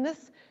features. I mean,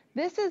 this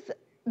is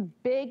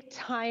big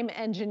time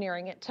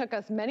engineering. It took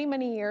us many,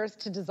 many years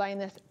to design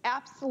this.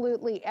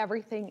 Absolutely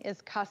everything is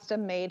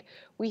custom made.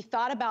 We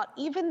thought about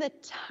even the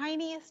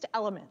tiniest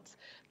elements.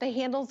 The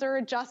handles are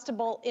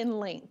adjustable in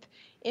length,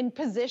 in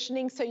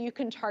positioning so you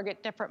can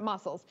target different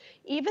muscles.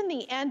 Even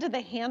the end of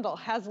the handle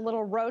has a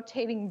little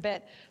rotating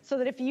bit so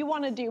that if you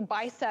want to do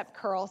bicep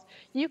curls,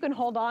 you can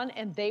hold on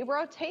and they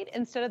rotate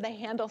instead of the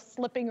handle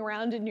slipping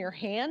around in your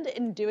hand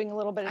and doing a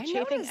little bit of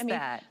chafing. I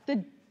mean,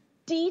 the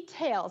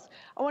details.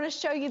 I want to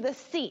show you the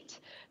seat.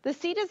 The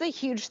seat is a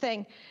huge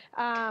thing.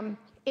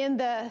 In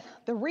the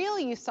reel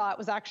you saw, it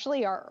was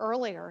actually our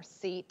earlier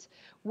seat,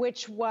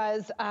 which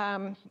was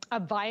a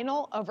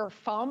vinyl over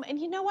foam. And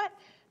you know what?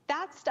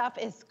 That stuff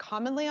is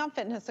commonly on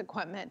fitness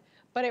equipment,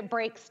 but it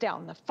breaks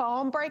down. The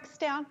foam breaks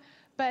down,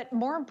 but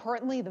more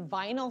importantly, the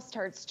vinyl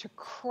starts to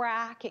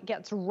crack, it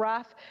gets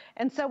rough.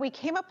 And so we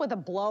came up with a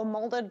blow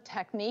molded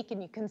technique,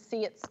 and you can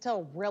see it's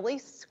still really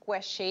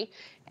squishy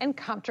and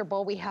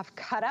comfortable. We have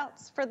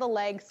cutouts for the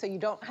legs so you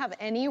don't have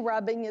any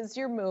rubbing as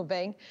you're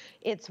moving.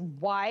 It's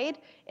wide,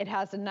 it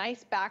has a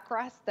nice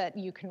backrest that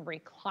you can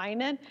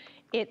recline in.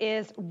 It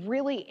is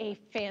really a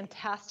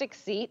fantastic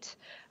seat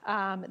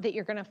that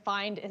you're gonna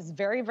find is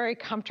very, very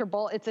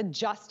comfortable. It's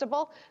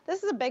adjustable.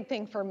 This is a big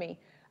thing for me.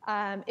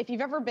 If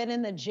you've ever been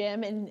in the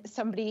gym and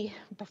somebody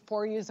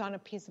before you's on a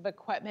piece of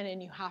equipment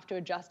and you have to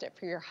adjust it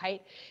for your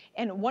height,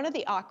 and one of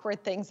the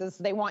awkward things is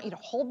they want you to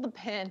hold the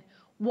pin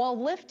while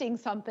lifting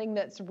something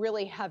that's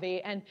really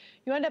heavy, and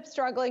you end up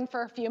struggling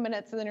for a few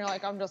minutes, and then you're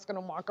like, I'm just gonna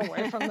walk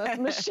away from this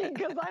machine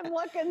because I'm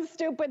looking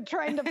stupid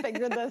trying to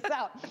figure this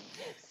out.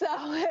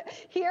 So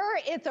here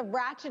it's a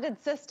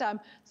ratcheted system.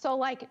 So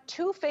like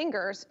 2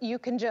 fingers, you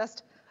can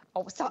just,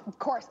 oh, so of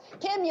course,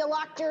 Kim, you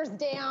locked yours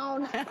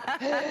down.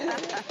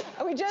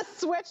 We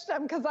just switched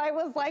them because I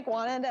was like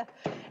wanting to,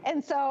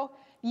 and so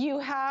you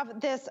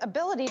have this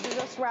ability to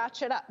just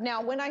ratchet up.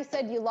 Now, when I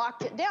said you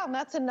locked it down,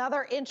 that's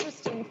another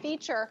interesting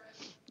feature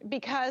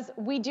because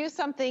we do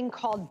something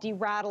called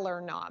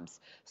derattler knobs.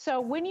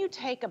 So when you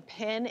take a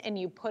pin and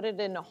you put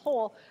it in a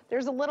hole,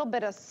 there's a little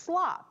bit of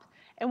slop.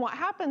 And what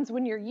happens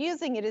when you're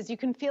using it is you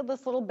can feel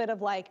this little bit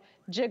of like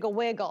jiggle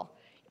wiggle.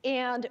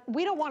 And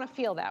we don't want to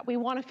feel that. We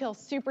want to feel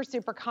super,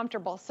 super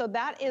comfortable. So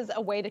that is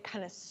a way to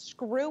kind of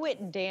screw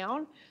it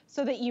down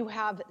so that you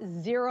have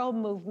 0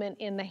 movement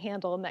in the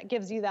handle, and that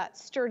gives you that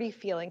sturdy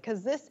feeling,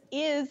 because this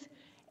is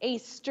a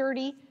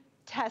sturdy,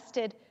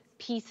 tested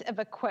piece of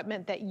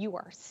equipment that you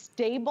are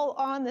stable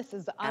on. This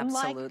is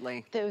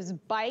unlike those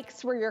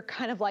bikes where you're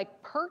kind of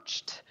like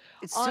perched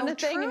on a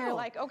thing and you're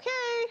like, okay.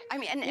 I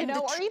mean, and you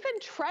know, or even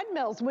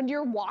treadmills, when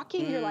you're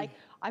walking, you're like,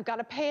 I've got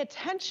to pay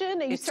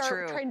attention, and you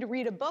start trying to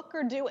read a book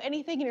or do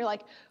anything, and you're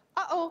like,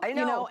 uh-oh, you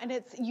know, and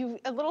it's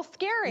a little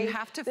scary. You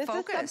have to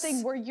focus. This is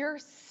something where you're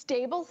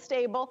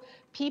stable.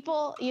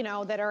 People, you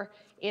know, that are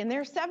in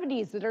their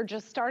 70s that are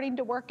just starting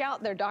to work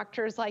out, their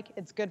doctor's like,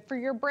 it's good for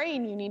your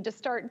brain, you need to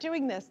start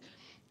doing this.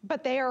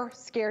 But they are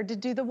scared to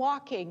do the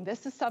walking.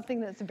 This is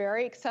something that's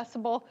very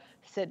accessible.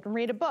 Sit and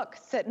read a book,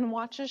 sit and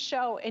watch a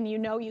show, and you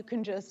know you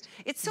can just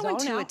It's so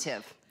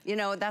intuitive. You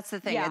know, that's the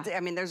thing. I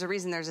mean, there's a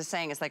reason there's a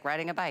saying, it's like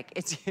riding a bike.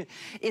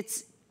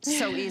 It's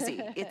so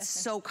easy. It's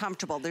so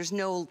comfortable. There's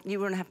no, you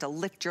don't have to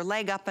lift your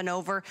leg up and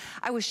over.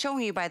 I was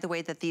showing you, by the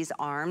way, that these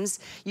arms,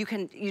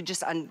 you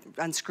just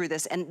unscrew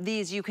this, and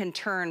these you can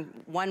turn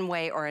one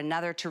way or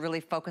another to really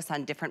focus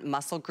on different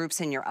muscle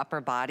groups in your upper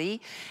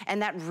body,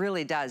 and that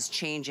really does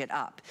change it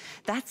up.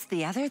 That's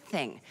the other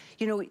thing.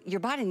 You know,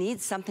 your body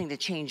needs something to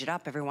change it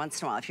up every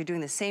once in a while. If you're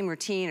doing the same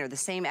routine or the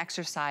same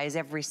exercise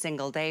every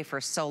single day for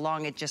so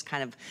long, it just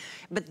kind of,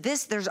 but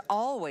this, there's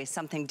always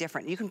something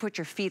different. You can put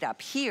your feet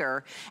up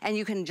here, and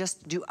you can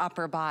just do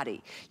upper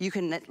body. You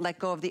can let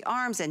go of the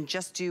arms and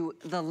just do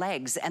the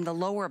legs and the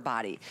lower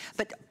body.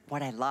 But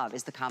what I love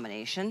is the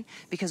combination,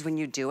 because when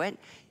you do it,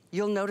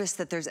 you'll notice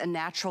that there's a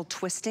natural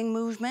twisting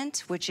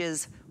movement, which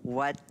is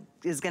what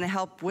is gonna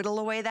help whittle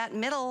away that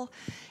middle.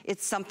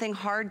 It's something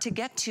hard to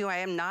get to. I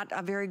am not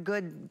a very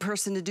good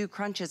person to do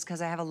crunches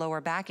because I have a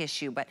lower back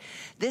issue, but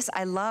this,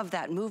 I love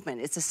that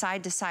movement. It's a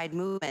side-to-side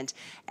movement,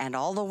 and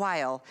all the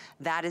while,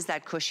 that is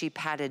that cushy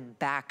padded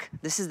back.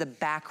 This is the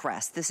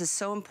backrest. This is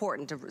so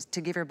important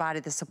to give your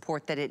body the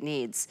support that it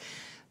needs.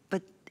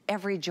 But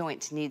every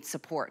joint needs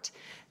support.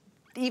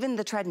 Even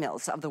the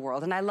treadmills of the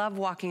world, and I love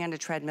walking on a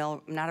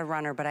treadmill. I'm not a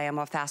runner, but I am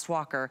a fast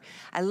walker.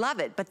 I love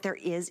it, but there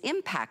is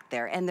impact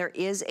there, and there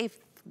is a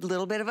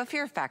little bit of a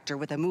fear factor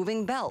with a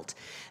moving belt.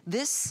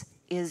 This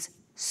is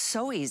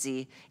so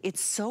easy,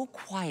 it's so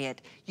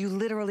quiet. You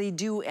literally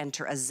do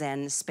enter a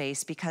Zen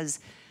space because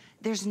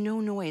there's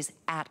no noise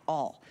at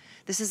all.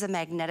 This is a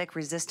magnetic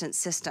resistance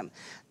system.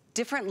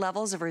 Different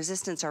levels of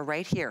resistance are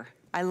right here.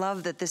 I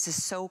love that this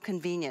is so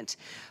convenient.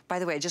 By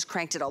the way, I just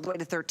cranked it all the way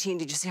to 13.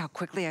 Did you see how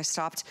quickly I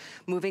stopped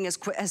moving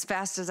as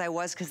fast as I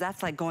was? Because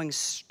that's like going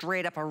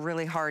straight up a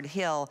really hard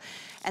hill.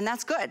 And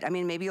that's good. I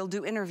mean, maybe you'll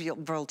do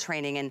interval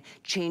training and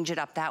change it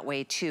up that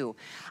way too.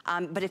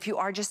 But if you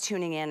are just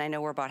tuning in, I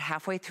know we're about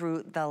halfway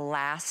through the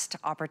last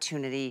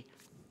opportunity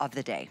of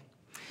the day.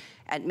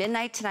 At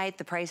midnight tonight,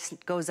 the price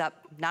goes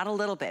up not a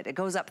little bit. It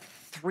goes up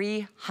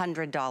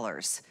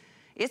 $300.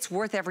 It's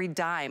worth every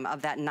dime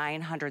of that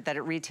 $900 that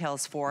it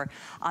retails for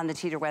on the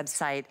Teeter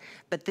website.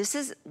 But this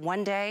is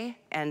one day,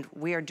 and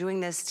we are doing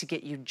this to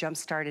get you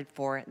jump-started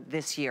for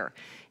this year.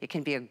 It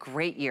can be a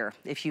great year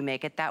if you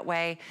make it that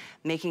way.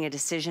 Making a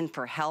decision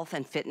for health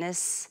and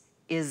fitness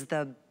is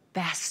the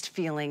best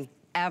feeling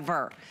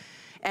ever.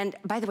 And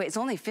by the way, it's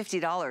only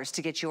 $50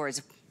 to get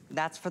yours.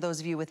 That's for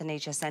those of you with an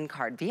HSN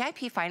card.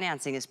 VIP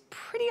financing is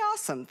pretty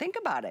awesome. Think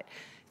about it.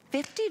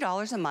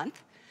 $50 a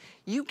month.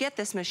 You get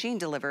this machine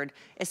delivered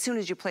as soon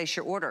as you place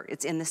your order.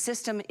 It's in the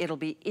system, it'll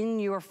be in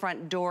your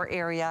front door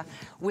area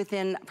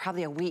within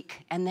probably a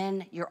week, and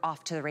then you're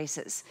off to the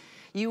races.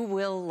 You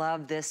will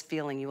love this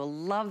feeling. You will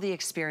love the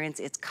experience.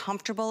 It's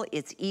comfortable,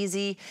 it's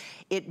easy.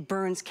 It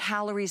burns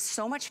calories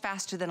so much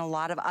faster than a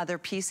lot of other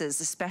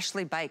pieces,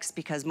 especially bikes,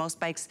 because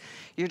most bikes,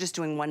 you're just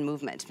doing one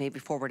movement, maybe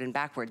forward and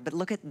backward. But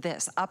look at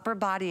this, upper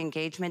body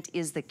engagement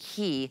is the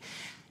key,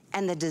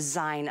 and the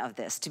design of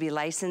this, to be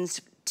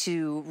licensed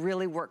to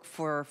really work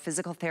for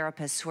physical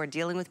therapists who are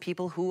dealing with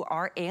people who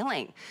are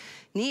ailing.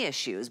 Knee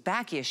issues,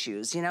 back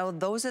issues, you know,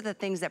 those are the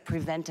things that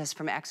prevent us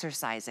from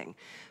exercising.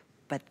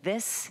 But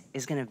this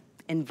is gonna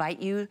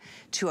invite you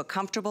to a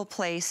comfortable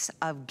place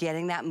of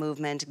getting that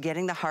movement,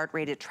 getting the heart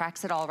rate. It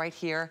tracks it all right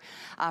here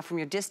from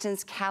your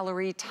distance,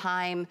 calorie,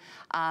 time.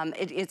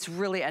 It's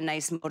really a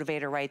nice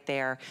motivator right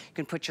there. You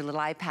can put your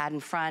little iPad in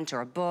front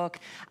or a book,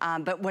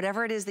 but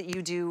whatever it is that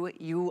you do,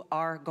 you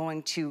are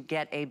going to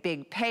get a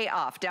big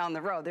payoff down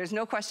the road. There's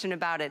no question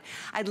about it.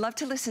 I'd love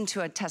to listen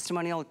to a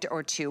testimonial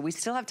or two. We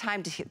still have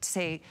time to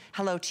say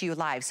hello to you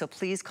live, so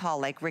please call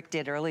like Rick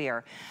did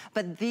earlier.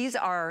 But these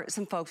are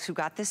some folks who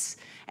got this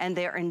and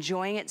they're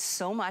enjoying it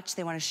so much,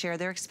 they want to share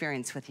their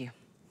experience with you.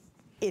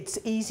 It's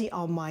easy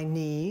on my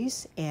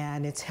knees,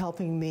 and it's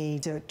helping me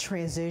to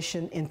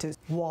transition into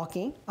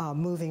walking,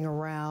 moving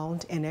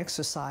around, and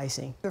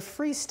exercising. The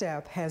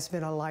FreeStep has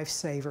been a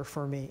lifesaver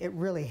for me. It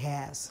really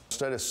has.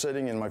 Instead of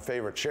sitting in my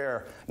favorite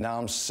chair, now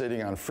I'm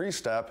sitting on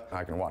FreeStep.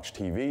 I can watch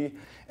TV,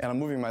 and I'm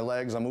moving my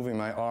legs, I'm moving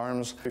my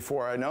arms.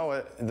 Before I know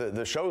it,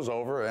 the show's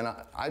over, and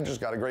I just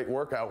got a great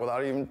workout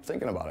without even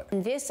thinking about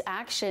it. This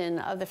action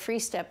of the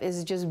FreeStep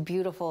is just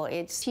beautiful.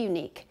 It's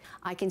unique.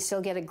 I can still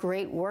get a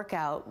great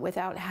workout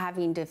without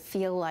having to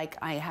feel like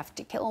I have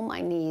to kill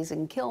my knees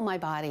and kill my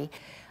body.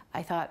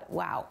 I thought,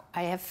 wow,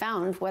 I have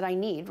found what I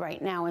need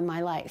right now in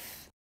my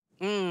life.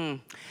 You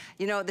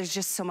know, there's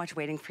just so much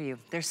waiting for you.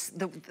 There's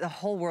the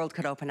whole world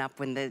could open up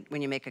when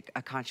you make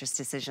a conscious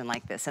decision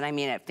like this. And I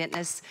mean, at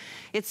fitness,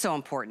 it's so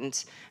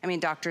important. I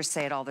mean, doctors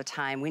say it all the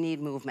time. We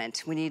need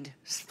movement. We need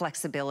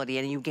flexibility.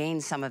 And you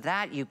gain some of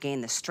that. You gain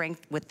the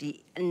strength with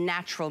the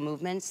natural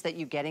movements that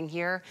you're getting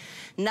here.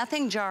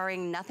 Nothing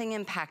jarring, nothing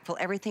impactful.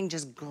 Everything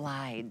just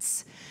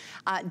glides.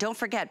 Don't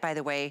forget, by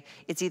the way,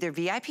 it's either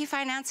VIP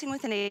financing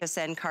with an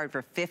HSN card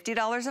for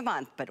 $50 a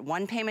month, but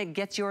one payment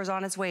gets yours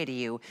on its way to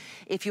you.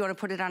 If you want to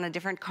put it on a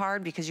different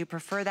card because you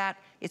prefer that,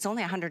 it's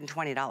only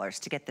 $120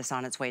 to get this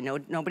on its way.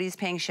 Nobody's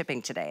paying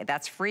shipping today.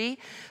 That's free,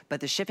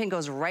 but the shipping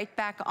goes right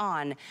back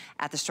on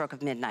at the stroke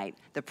of midnight.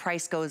 The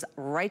price goes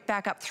right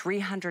back up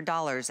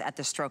 $300 at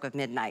the stroke of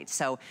midnight.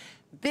 So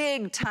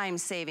big time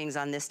savings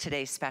on this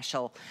today's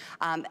special.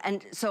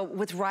 And so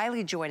with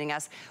Riley joining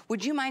us,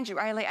 would you mind,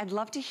 Riley, I'd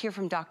love to hear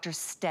from Dr.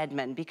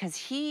 Stedman, because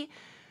he,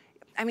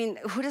 I mean,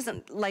 who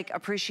doesn't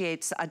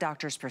appreciates a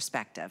doctor's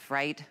perspective,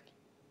 right?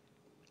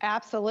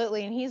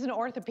 Absolutely, and he's an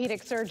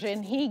orthopedic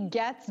surgeon. He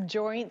gets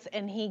joints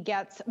and he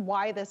gets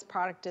why this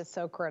product is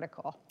so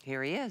critical.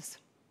 Here he is.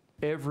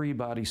 Every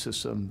body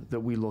system that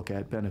we look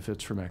at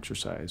benefits from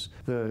exercise.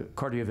 The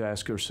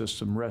cardiovascular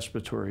system,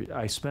 respiratory.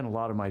 I spend a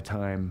lot of my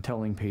time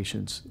telling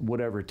patients,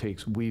 whatever it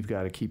takes, we've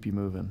got to keep you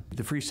moving.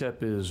 The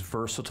FreeStep is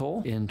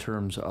versatile in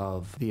terms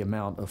of the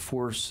amount of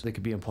force that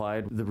can be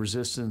applied. The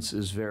resistance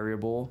is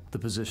variable. The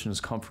position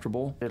is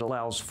comfortable. It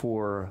allows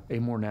for a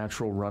more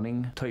natural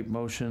running type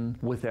motion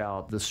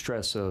without the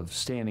stress of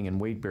standing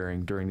and weight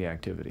bearing during the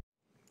activity.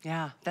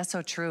 Yeah, that's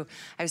so true.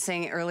 I was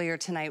saying earlier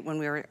tonight when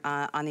we were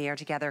on the air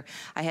together,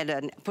 I had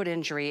a foot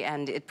injury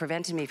and it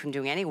prevented me from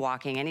doing any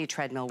walking, any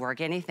treadmill work,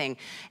 anything.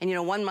 And you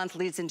know, 1 month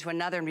leads into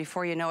another, and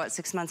before you know it,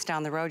 6 months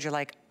down the road, you're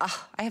like,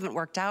 oh, I haven't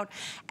worked out.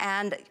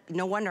 And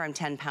no wonder I'm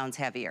 10 pounds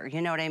heavier.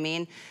 You know what I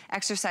mean?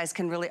 Exercise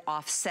can really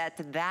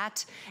offset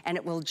that, and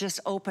it will just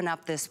open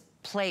up this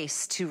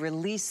place to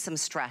release some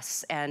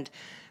stress. And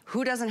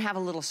who doesn't have a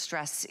little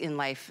stress in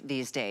life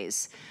these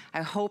days?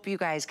 I hope you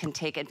guys can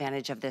take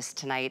advantage of this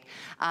tonight.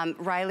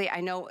 Riley, I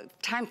know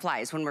time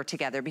flies when we're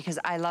together because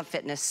I love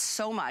fitness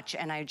so much,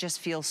 and I just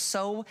feel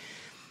so,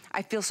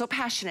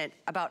 passionate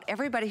about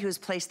everybody who's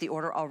placed the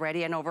order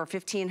already, and over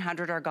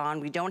 1,500 are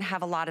gone. We don't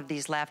have a lot of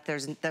these left.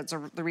 That's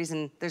the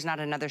reason there's not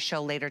another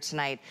show later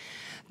tonight.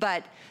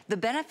 But the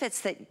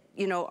benefits that,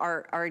 you know,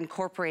 are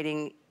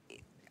incorporated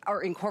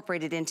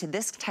into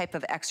this type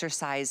of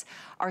exercise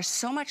are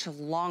so much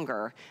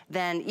longer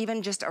than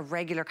even just a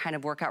regular kind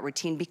of workout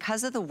routine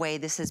because of the way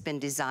this has been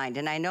designed.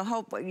 And I know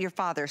how your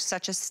father's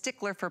such a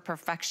stickler for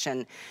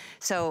perfection.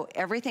 So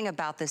everything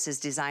about this is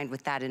designed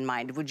with that in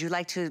mind. Would you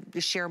like to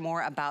share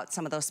more about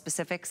some of those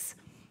specifics?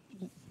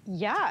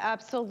 Yeah,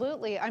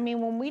 absolutely. I mean,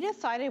 when we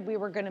decided we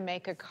were going to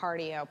make a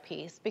cardio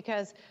piece,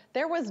 because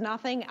there was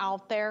nothing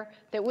out there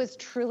that was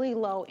truly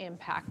low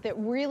impact, that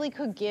really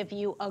could give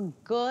you a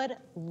good,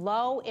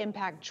 low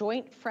impact,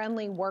 joint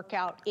friendly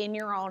workout in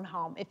your own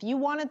home. If you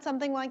wanted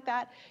something like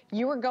that,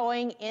 you were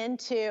going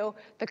into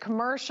the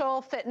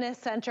commercial fitness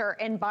center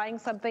and buying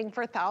something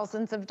for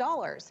thousands of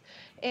dollars.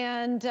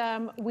 And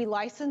we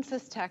licensed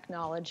this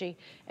technology.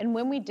 And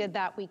when we did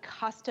that, we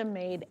custom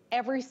made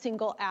every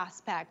single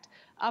aspect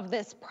of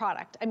this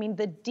product. I mean,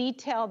 the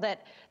detail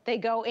that they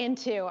go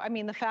into, I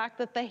mean, the fact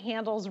that the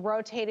handles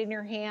rotate in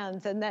your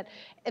hands and that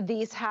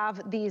these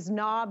have these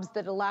knobs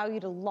that allow you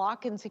to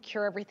lock and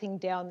secure everything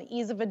down, the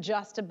ease of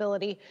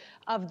adjustability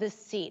of the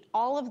seat,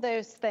 all of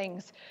those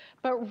things.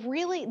 But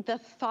really the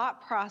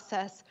thought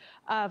process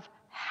of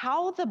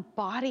how the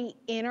body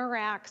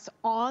interacts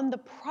on the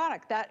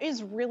product, that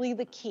is really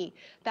the key.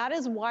 That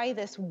is why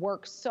this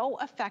works so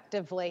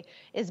effectively,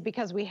 is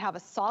because we have a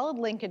solid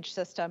linkage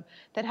system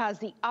that has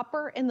the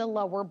upper and the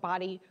lower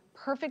body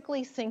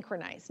perfectly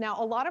synchronized.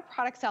 Now, a lot of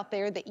products out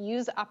there that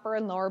use upper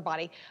and lower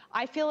body,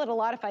 I feel it a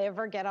lot if I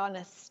ever get on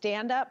a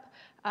stand-up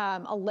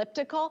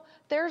elliptical,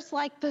 there's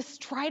like the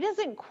stride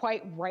isn't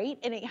quite right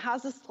and it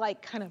has this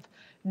like kind of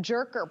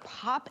jerk or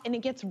pop, and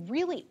it gets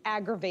really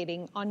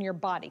aggravating on your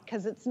body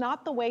because it's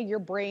not the way your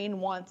brain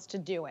wants to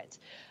do it.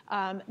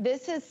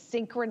 This is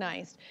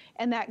synchronized,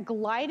 and that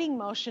gliding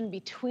motion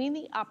between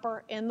the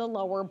upper and the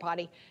lower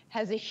body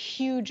has a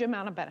huge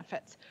amount of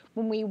benefits.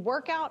 When we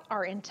work out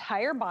our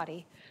entire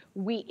body,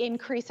 we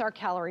increase our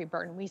calorie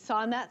burn. We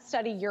saw in that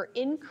study, you're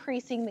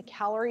increasing the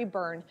calorie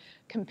burn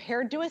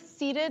compared to a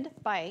seated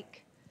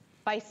bike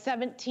by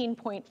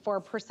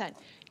 17.4%.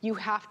 You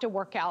have to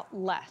work out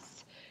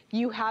less.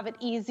 You have it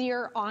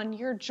easier on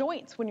your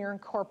joints when you're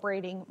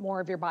incorporating more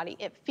of your body.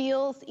 It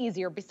feels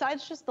easier,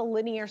 besides just the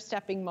linear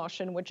stepping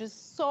motion, which is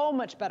so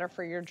much better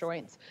for your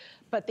joints.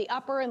 But the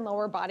upper and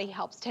lower body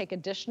helps take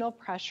additional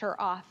pressure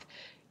off.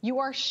 You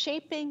are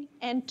shaping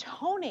and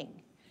toning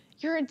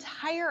your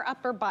entire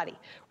upper body.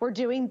 We're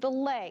doing the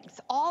legs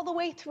all the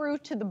way through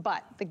to the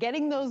butt,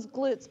 getting those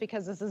glutes,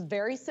 because this is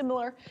very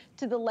similar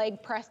to the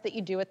leg press that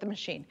you do at the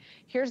machine.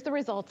 Here's the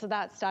results of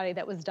that study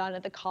that was done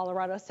at the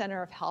Colorado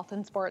Center of Health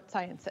and Sports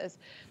Sciences.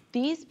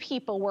 These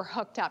people were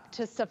hooked up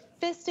to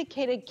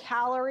sophisticated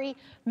calorie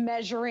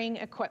measuring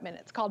equipment.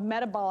 It's called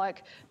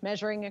metabolic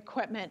measuring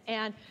equipment.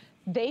 And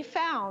they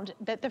found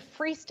that the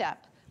FreeStep,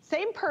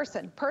 same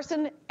person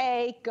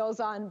A goes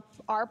on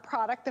our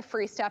product, the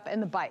FreeStep,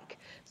 and the bike.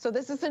 So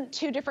this isn't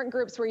two different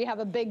groups where you have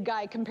a big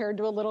guy compared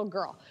to a little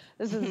girl.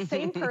 This is the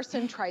same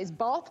person, tries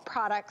both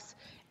products,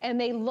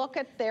 and they look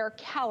at their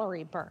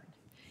calorie burn.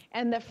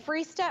 And the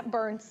FreeStep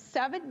burns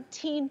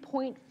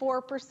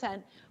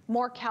 17.4%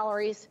 more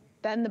calories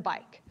than the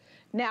bike.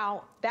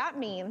 Now, that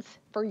means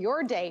for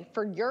your day,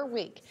 for your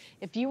week,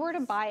 if you were to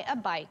buy a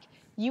bike,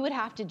 you would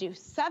have to do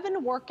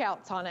 7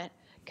 workouts on it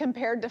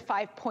compared to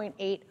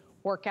 5.8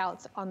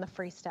 workouts on the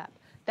FreeStep.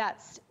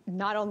 That's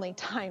not only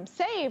time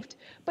saved,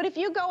 but if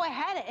you go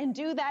ahead and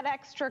do that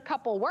extra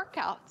couple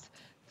workouts,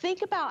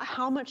 think about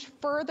how much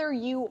further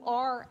you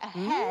are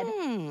ahead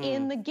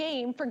in the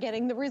game for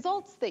getting the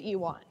results that you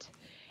want.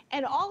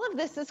 And all of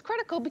this is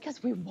critical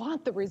because we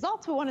want the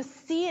results. We want to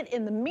see it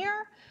in the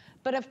mirror.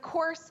 But of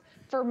course,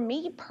 for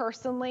me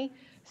personally,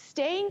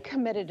 staying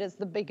committed is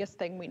the biggest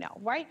thing we know,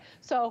 right?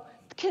 So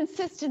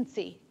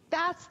consistency.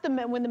 That's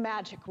when the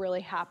magic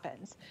really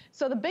happens.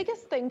 So the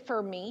biggest thing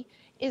for me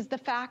is the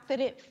fact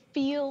that it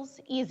feels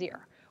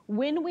easier.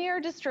 When we are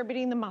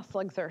distributing the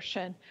muscle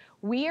exertion,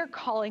 we are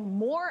calling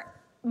more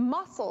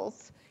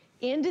muscles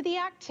into the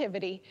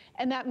activity,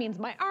 and that means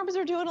my arms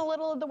are doing a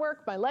little of the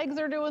work, my legs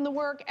are doing the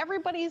work,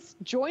 everybody's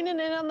joining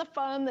in on the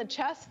fun, the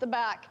chest, the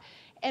back.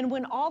 And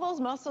when all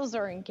those muscles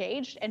are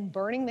engaged and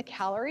burning the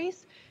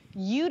calories,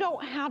 you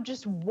don't have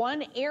just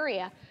one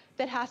area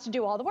that has to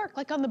do all the work.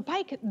 Like on the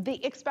bike,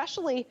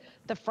 especially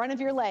the front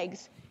of your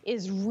legs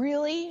is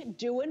really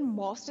doing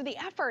most of the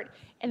effort,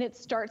 and it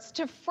starts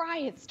to fry,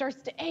 it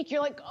starts to ache.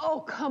 You're like, oh,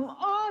 come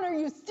on, are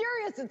you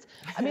serious?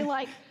 I mean,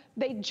 like,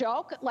 they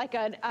joke, like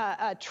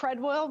a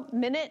treadmill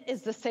minute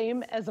is the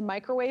same as a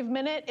microwave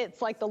minute.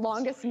 It's like the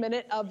longest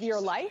minute of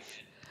your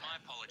life. My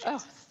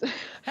apologies.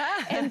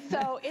 Oh. And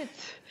so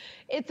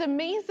it's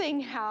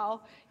amazing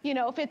how, you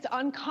know, if it's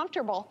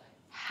uncomfortable,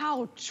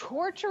 how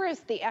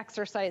torturous the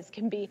exercise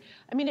can be.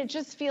 I mean, it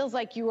just feels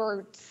like you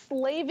are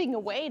slaving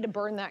away to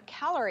burn that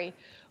calorie.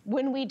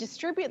 When we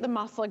distribute the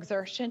muscle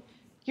exertion,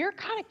 you're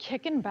kind of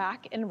kicking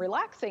back and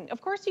relaxing.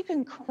 Of course, you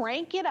can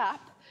crank it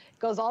up. It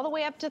goes all the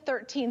way up to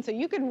 13, so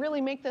you can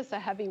really make this a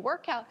heavy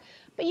workout.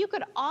 But you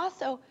could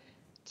also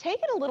take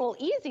it a little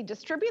easy,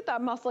 distribute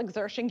that muscle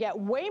exertion, get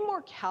way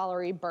more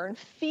calorie burn,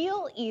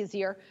 feel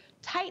easier,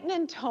 tighten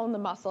and tone the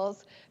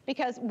muscles,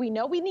 because we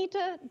know we need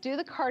to do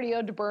the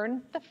cardio to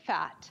burn the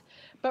fat.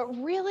 But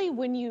really,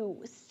 when you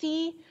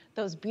see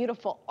those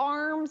beautiful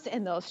arms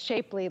and those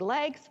shapely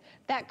legs,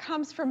 that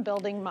comes from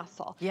building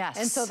muscle. Yes.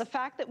 And so the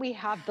fact that we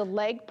have the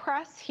leg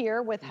press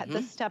here with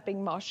the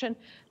stepping motion,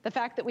 the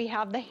fact that we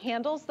have the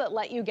handles that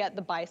let you get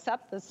the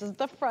bicep, this is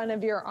the front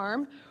of your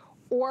arm,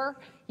 or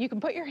you can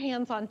put your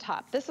hands on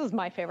top. This is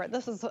my favorite.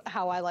 This is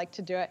how I like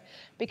to do it,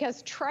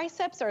 because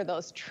triceps are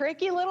those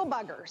tricky little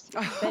buggers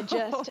that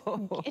just,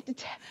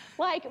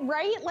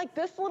 like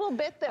this little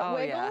bit that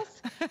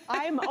wiggles. Yeah.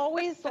 I'm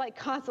always like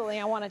constantly,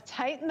 I want to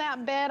tighten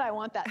that bit. I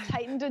want that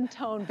tightened and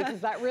toned, because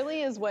that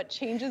really is what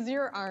changes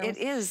your arms. It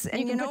is.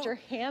 And you can put your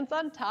hands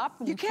on top,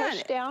 and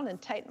push down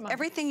and tighten them.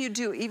 Everything you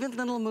do, even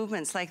little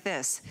movements like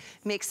this,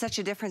 makes such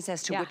a difference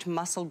as to which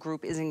muscle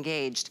group is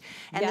engaged.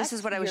 And this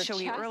is what I was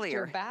showing you earlier.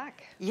 Your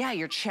back. Yeah,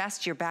 your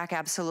chest, your back,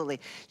 absolutely.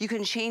 You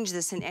can change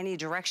this in any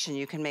direction.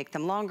 You can make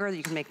them longer,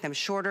 you can make them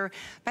shorter.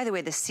 By the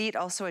way, the seat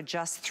also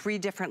adjusts 3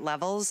 different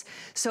levels.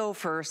 So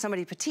for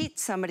somebody petite,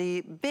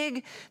 somebody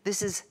big,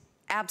 this is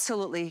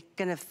absolutely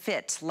gonna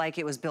fit like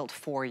it was built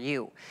for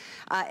you.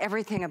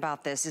 Everything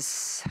about this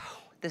is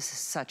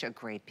such a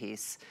great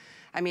piece.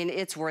 I mean,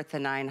 it's worth the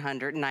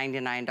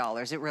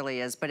 $999, it really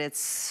is, but it's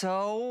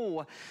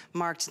so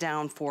marked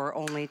down for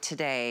only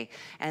today.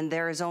 And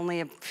there is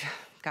only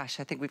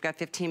gosh, I think we've got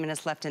 15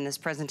 minutes left in this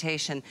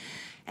presentation.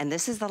 And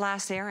this is the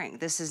last airing.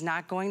 This is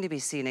not going to be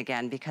seen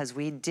again, because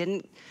we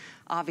didn't,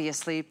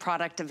 obviously,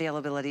 product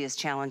availability is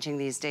challenging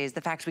these days.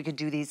 The fact we could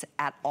do these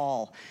at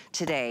all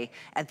today,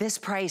 at this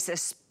price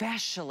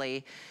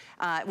especially,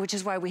 which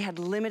is why we had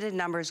limited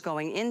numbers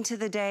going into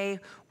the day.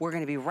 We're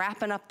gonna be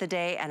wrapping up the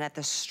day, and at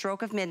the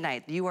stroke of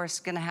midnight, you are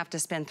gonna have to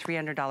spend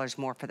 $300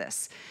 more for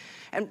this.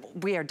 And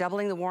we are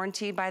doubling the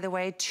warranty, by the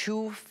way,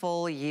 2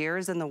 full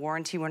years in the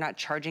warranty. We're not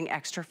charging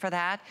extra for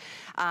that.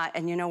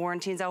 And you know,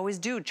 warranties always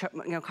do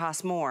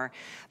cost more.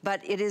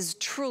 But it is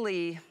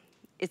truly,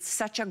 it's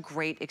such a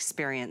great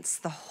experience,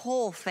 the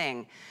whole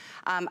thing.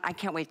 I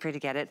can't wait for you to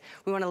get it.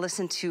 We want to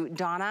listen to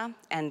Donna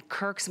and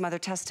Kirk, some other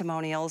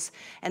testimonials,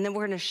 and then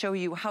we're going to show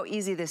you how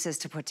easy this is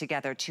to put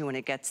together too when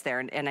it gets there.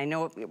 And I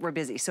know we're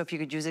busy, so if you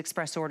could use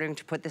express ordering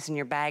to put this in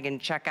your bag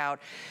and check out,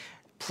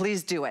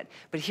 please do it.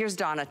 But here's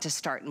Donna to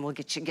start, and we'll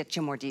get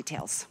you more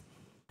details.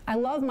 I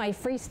love my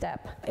FreeStep.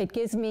 It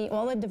gives me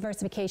all the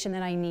diversification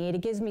that I need.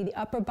 It gives me the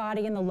upper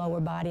body and the lower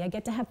body. I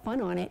get to have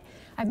fun on it.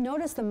 I've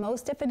noticed the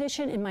most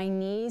definition in my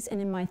knees and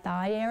in my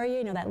thigh area,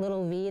 you know, that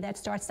little V that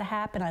starts to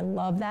happen. I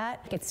love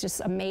that. It's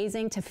just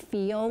amazing to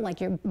feel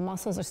like your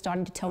muscles are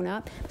starting to tone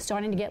up. I'm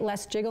starting to get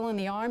less jiggle in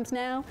the arms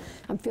now.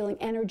 I'm feeling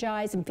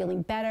energized. I'm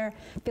feeling better.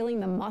 Feeling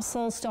the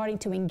muscles starting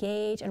to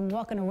engage and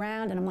walking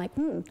around, and I'm like,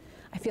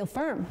 I feel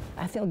firm.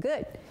 I feel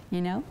good,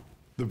 you know?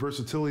 The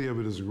versatility of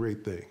it is a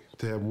great thing.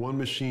 To have one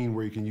machine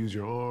where you can use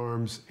your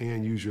arms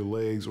and use your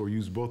legs, or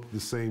use both at the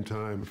same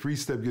time.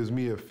 FreeStep gives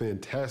me a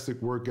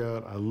fantastic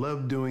workout. I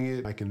love doing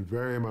it. I can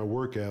vary my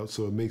workout,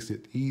 so it makes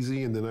it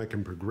easy, and then I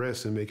can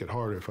progress and make it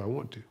harder if I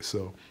want to.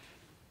 So,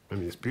 I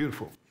mean, it's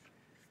beautiful.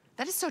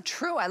 That is so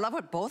true. I love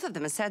what both of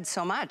them have said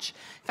so much.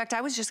 In fact,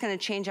 I was just going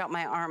to change out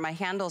my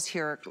handles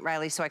here,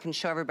 Riley, so I can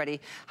show everybody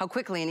how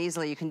quickly and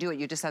easily you can do it.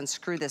 You just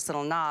unscrew this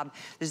little knob.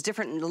 There's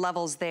different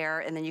levels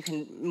there, and then you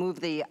can move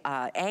the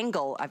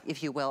angle,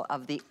 if you will,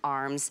 of the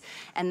arms,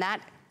 and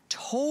that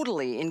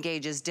totally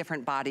engages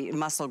different body and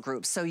muscle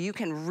groups. So you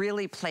can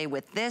really play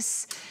with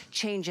this,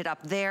 change it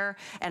up there,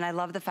 and I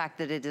love the fact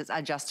that it is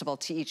adjustable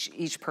to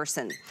each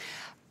person.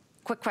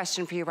 Quick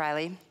question for you,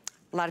 Riley.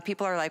 A lot of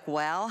people are like,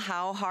 well,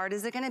 how hard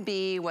is it gonna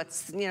be?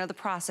 What's, the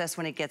process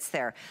when it gets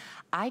there?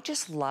 I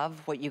just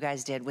love what you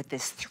guys did with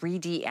this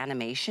 3D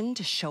animation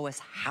to show us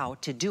how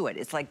to do it.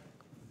 It's like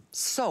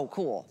so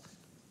cool.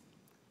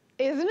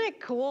 Isn't it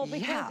cool?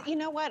 Because you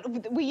know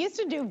what? We used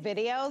to do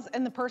videos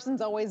and the person's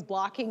always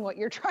blocking what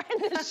you're trying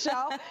to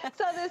show.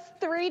 So this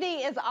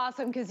 3D is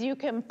awesome because you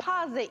can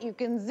pause it, you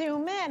can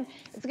zoom in.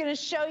 It's gonna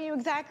show you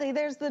exactly,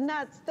 there's the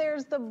nuts,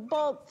 there's the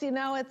bolts,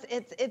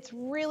 it's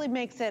really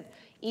makes it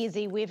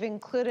easy. We've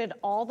included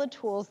all the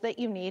tools that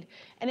you need.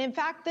 And in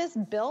fact, this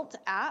built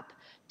app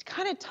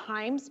kind of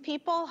times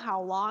people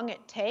how long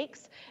it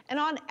takes. And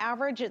on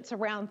average, it's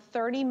around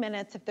 30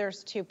 minutes if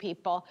there's 2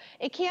 people.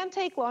 It can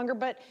take longer,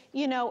 but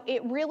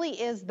it really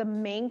is the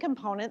main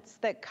components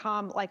that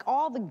come, like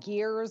all the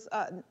gears,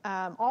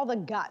 all the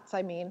guts,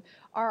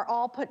 are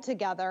all put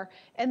together.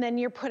 And then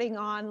you're putting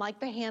on like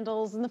the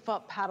handles and the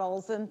foot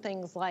pedals and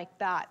things like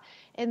that.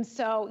 And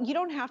so you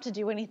don't have to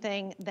do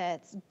anything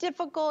that's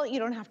difficult. You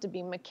don't have to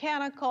be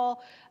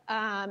mechanical,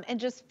 and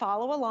just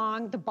follow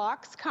along. The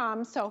box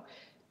comes, so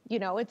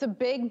it's a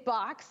big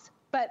box,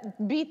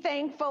 but be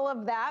thankful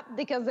of that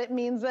because it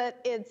means that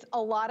it's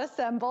a lot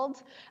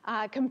assembled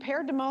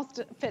compared to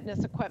most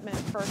fitness equipment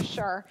for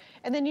sure.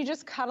 And then you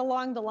just cut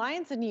along the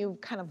lines and you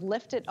kind of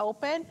lift it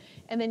open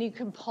and then you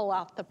can pull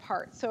out the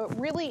part. So it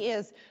really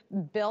is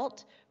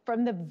built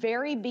from the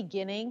very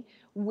beginning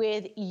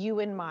with you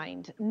in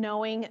mind,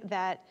 knowing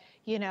that,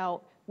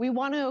 we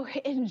want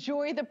to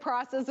enjoy the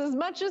process as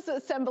much as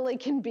assembly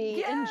can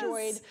be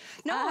enjoyed.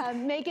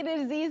 Make it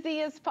as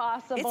easy as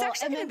possible. It's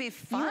actually going to be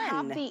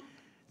fun.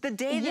 The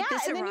day that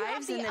this arrives. And then you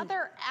have the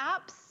other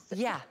apps.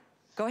 Yeah,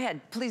 go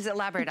ahead. Please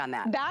elaborate on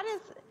that.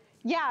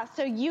 Yeah,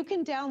 so you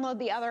can download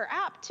the other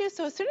app too.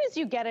 So as soon as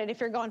you get it,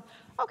 if you're going,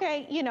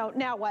 okay, you know,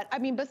 now what? I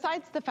mean,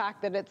 besides the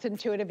fact that it's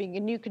intuitive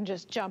and you can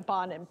just jump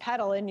on and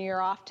pedal and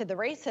you're off to the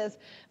races.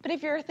 But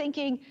if you're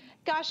thinking,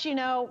 gosh, you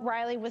know,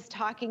 Riley was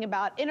talking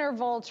about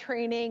interval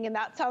training and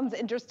that sounds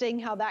interesting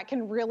how that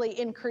can really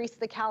increase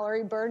the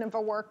calorie burn of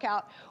a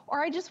workout.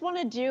 Or I just want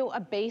to do a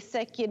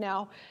basic, you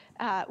know,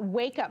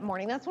 wake up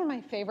morning. That's one of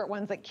my favorite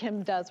ones that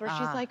Kim does, where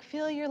she's like,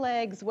 feel your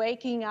legs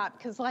waking up.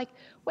 Because like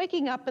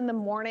waking up in the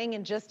morning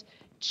and just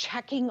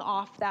checking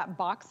off that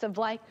box of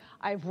like,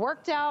 I've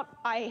worked out,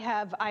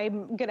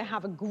 I'm gonna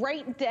have a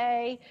great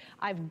day,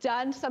 I've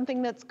done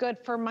something that's good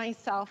for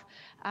myself.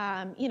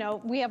 You know,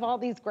 we have all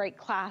these great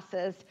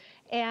classes,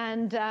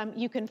 and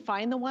you can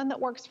find the one that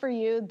works for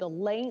you, the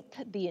length,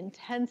 the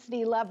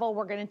intensity level.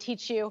 We're gonna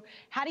teach you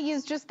how to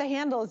use just the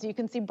handles. You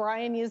can see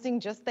Brian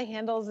using just the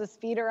handles, his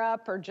feet are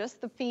up, or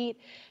just the feet,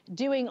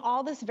 doing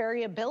all this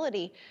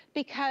variability,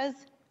 because,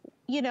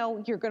 you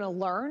know, you're gonna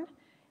learn,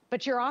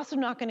 but you're also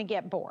not gonna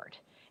get bored.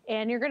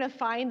 And you're gonna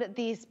find that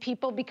these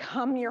people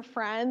become your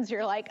friends.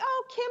 You're like,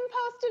 oh, Kim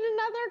posted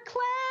another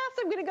class.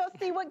 I'm gonna go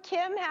see what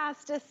Kim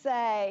has to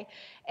say.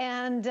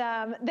 And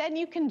then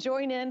you can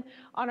join in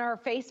on our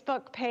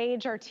Facebook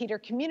page, our Teeter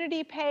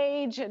community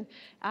page, and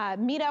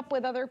meet up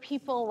with other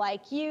people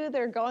like you.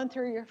 They're going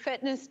through your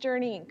fitness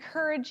journey,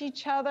 encourage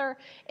each other.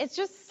 It's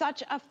just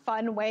such a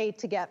fun way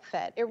to get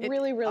fit. It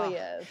really, really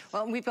is.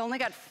 Well, we've only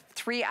got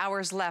 3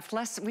 hours left.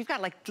 We've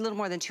got like a little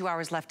more than 2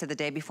 hours left of the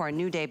day before a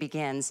new day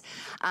begins.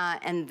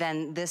 And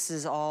then this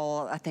is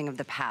all a thing of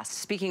the past.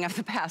 Speaking of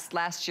the past,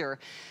 last year,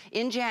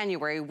 in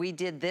January, we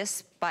did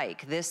this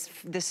bike. This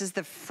is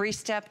the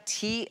FreeStep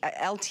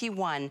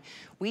LT1.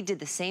 We did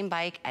the same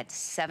bike at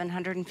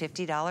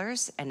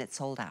 $750 and it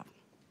sold out.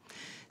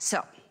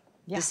 So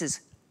this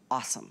is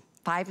awesome.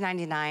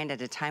 $599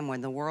 at a time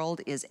when the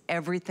world is,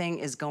 everything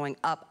is going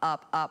up,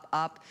 up, up,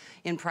 up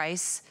in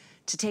price.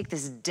 To take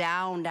this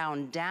down,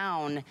 down,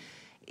 down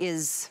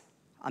is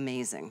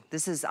amazing.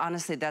 This is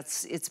honestly,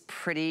 it's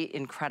pretty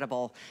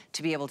incredible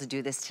to be able to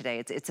do this today.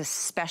 It's a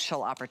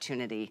special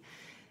opportunity.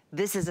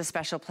 This is a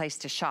special place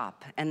to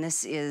shop, and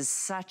this is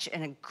such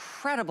an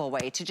incredible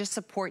way to just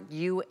support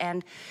you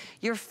and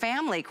your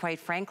family, quite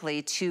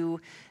frankly, to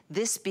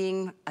this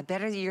being a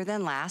better year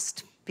than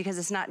last, because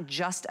it's not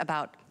just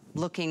about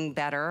looking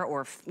better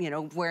or, you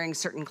know, wearing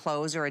certain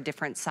clothes or a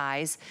different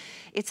size.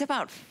 It's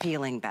about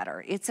feeling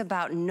better. It's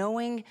about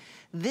knowing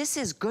this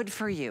is good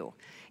for you.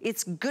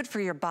 It's good for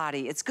your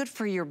body. It's good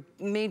for your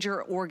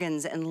major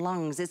organs and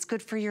lungs. It's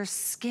good for your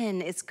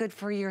skin. It's good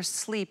for your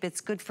sleep.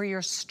 It's good for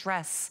your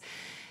stress.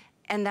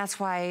 And that's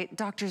why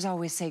doctors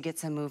always say get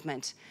some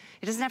movement.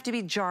 It doesn't have to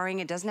be jarring.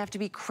 It doesn't have to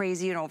be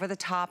crazy and over the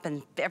top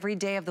and every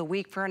day of the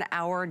week for an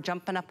hour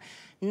jumping up.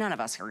 None of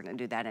us are gonna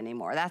do that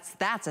anymore.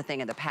 That's a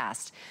thing of the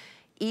past.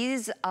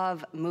 Ease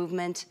of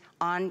movement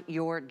on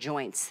your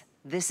joints.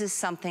 This is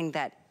something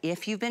that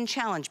if you've been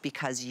challenged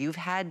because you've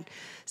had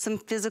some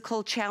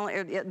physical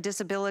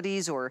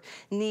disabilities or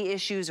knee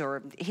issues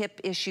or hip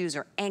issues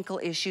or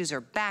ankle issues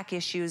or back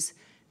issues,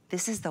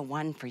 this is the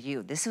one for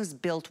you. This was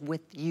built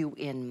with you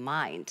in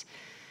mind.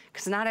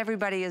 Because not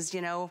everybody is,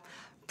 you know,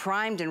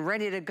 primed and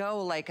ready to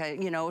go like a,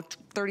 you know,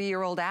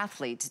 30-year-old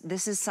athlete.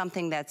 This is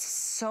something that's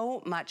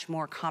so much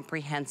more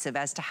comprehensive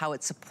as to how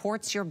it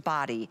supports your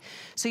body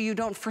so you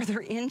don't further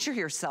injure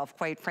yourself,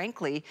 quite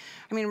frankly.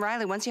 I mean,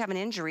 Riley, once you have an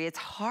injury, it's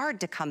hard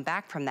to come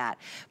back from that.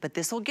 But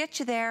this will get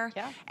you there,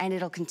 and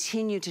it'll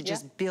continue to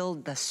just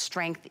build the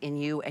strength in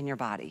you and your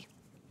body.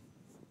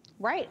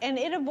 Right, and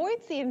it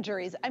avoids the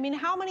injuries. I mean,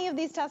 how many of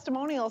these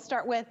testimonials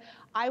start with,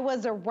 I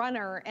was a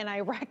runner and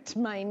I wrecked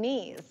my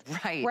knees?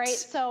 Right. Right,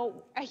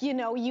 so, you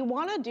know, you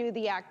wanna do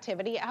the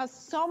activity. It has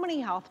so many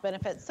health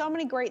benefits, so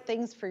many great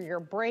things for your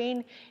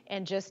brain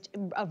and just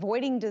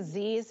avoiding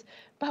disease,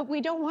 but we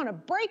don't wanna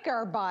break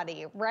our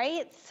body,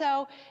 right?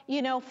 So,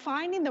 you know,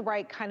 finding the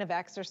right kind of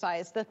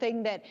exercise, the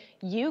thing that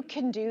you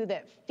can do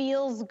that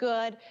feels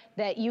good,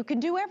 that you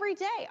can do every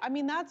day. I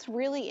mean, that's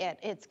really it.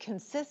 It's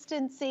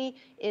consistency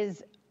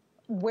is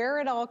where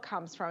it all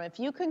comes from. If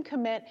you can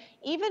commit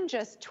even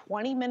just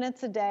 20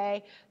 minutes a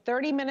day,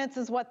 30 minutes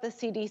is what the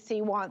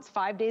CDC wants,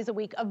 5 days a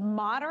week of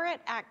moderate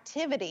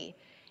activity,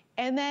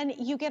 and then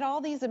you get all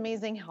these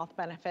amazing health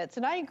benefits.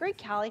 And I agree,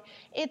 Callie,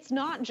 it's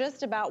not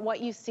just about what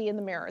you see in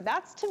the mirror.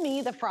 That's, to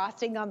me, the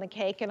frosting on the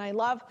cake, and I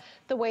love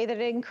the way that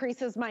it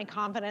increases my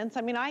confidence.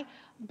 I mean,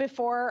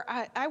 before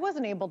I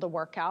wasn't able to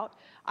work out.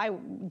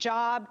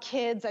 Job,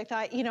 kids, I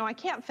thought, you know, I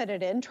can't fit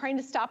it in. Trying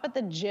to stop at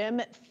the gym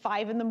at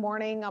 5 in the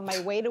morning on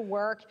my way to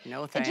work.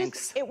 No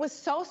thanks. It was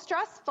so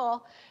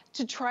stressful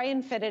to try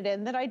and fit it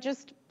in that I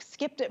just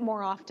skipped it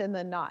more often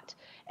than not.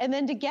 And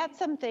then to get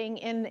something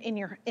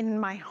in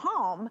my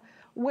home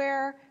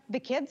where the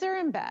kids are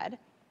in bed,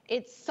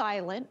 it's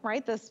silent,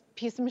 right? This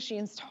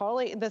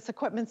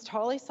equipment's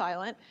totally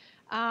silent,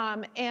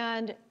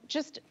 and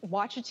just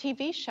watch a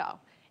TV show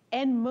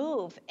and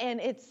move.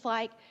 And it's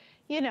like,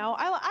 you know,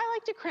 I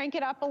like to crank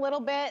it up a little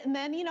bit and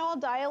then, you know, I'll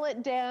dial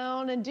it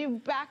down and do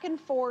back and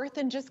forth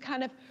and just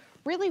kind of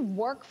really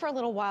work for a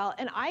little while,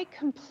 and I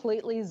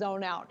completely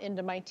zone out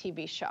into my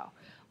TV show.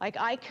 Like,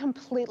 I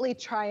completely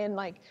try and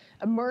like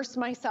immerse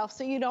myself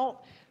so you don't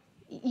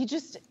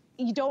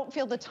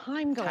feel the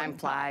time going by. Time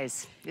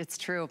flies. It's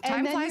true. And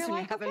Time then flies you're when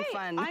like, you're having okay,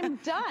 fun. I'm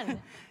done.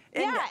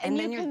 And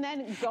you then can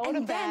then go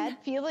to bed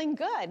feeling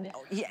good.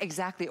 Yeah,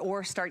 exactly.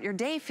 Or start your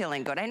day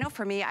feeling good. I know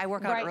for me, I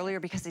work out earlier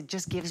because it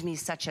just gives me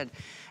such an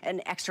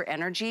extra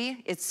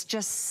energy. It's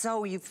just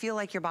so, you feel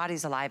like your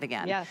body's alive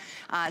again. Yes.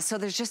 So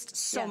there's just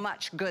so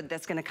much good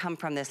that's gonna come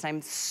from this. And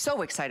I'm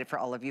so excited for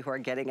all of you who are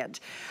getting it.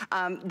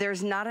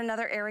 There's not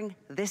another airing.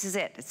 This is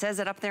it. It says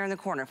it up there in the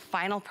corner.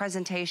 Final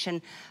presentation,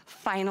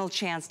 final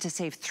chance to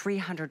save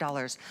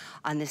 $300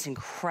 on this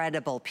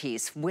incredible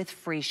piece with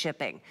free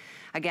shipping.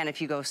 Again,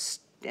 if you go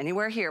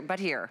anywhere here but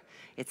here,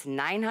 it's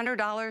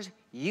 $900.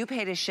 You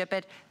pay to ship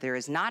it. There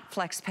is not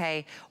flex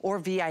pay or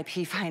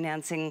VIP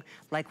financing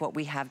like what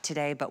we have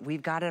today, but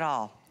we've got it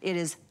all. It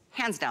is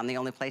hands down the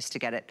only place to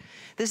get it.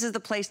 This is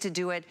the place to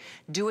do it.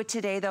 Do it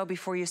today though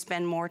before you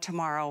spend more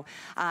tomorrow.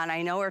 And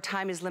I know our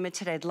time is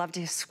limited. I'd love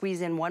to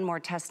squeeze in one more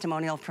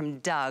testimonial from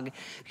Doug,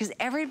 because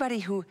everybody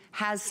who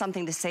has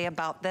something to say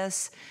about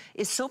this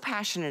is so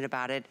passionate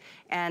about it.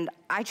 And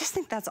I just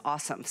think that's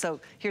awesome. So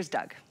here's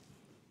Doug.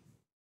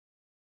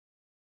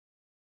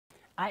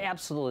 I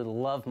absolutely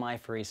love my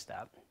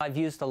FreeStep. I've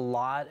used a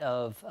lot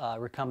of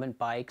recumbent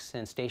bikes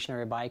and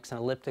stationary bikes and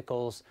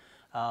ellipticals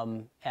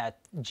at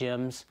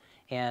gyms,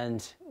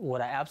 and what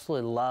I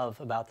absolutely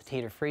love about the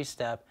Teeter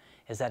FreeStep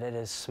is that it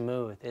is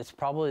smooth. It's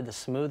probably the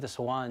smoothest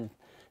one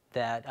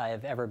that I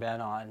have ever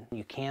been on.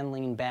 You can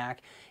lean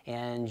back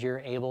and you're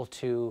able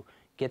to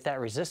get that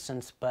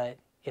resistance, but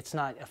it's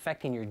not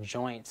affecting your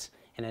joints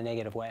in a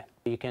negative way.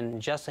 You can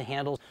adjust the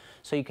handles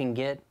so you can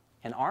get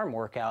an arm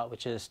workout,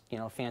 which is, you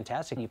know,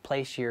 fantastic. You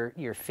place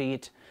your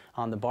feet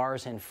on the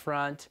bars in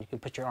front. You can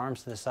put your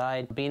arms to the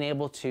side. Being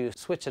able to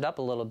switch it up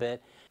a little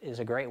bit is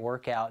a great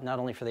workout, not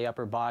only for the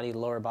upper body,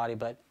 lower body,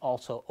 but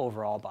also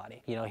overall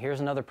body. You know,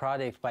 here's another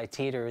product by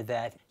Teeter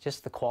that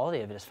just the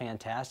quality of it is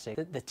fantastic.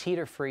 The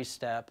Teeter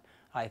FreeStep,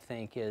 I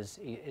think, is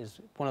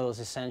one of those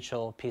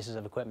essential pieces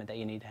of equipment that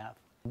you need to have.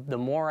 The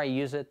more I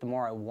use it, the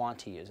more I want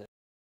to use it.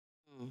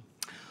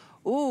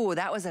 Ooh,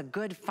 that was a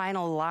good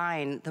final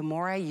line. The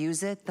more I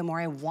use it, the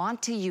more I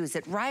want to use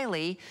it.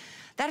 Riley,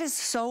 that is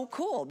so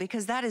cool,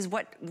 because that is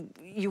what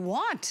you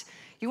want.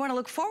 You want to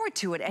look forward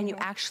to it, and you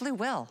actually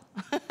will.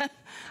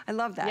 I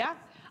love that. Yeah,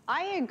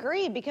 I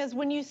agree, because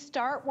when you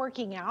start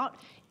working out,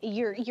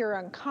 you're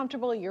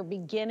uncomfortable, you're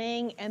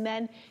beginning, and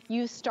then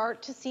you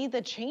start to see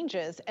the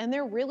changes, and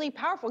they're really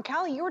powerful.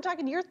 Callie, you were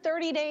talking, you're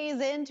 30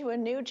 days into a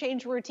new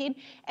change routine,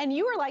 and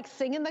you were like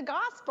singing the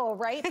gospel,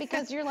 right?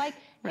 Because you're like,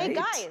 hey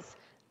guys,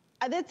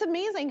 it's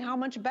amazing how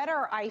much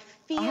better I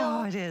feel.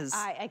 Oh, it is.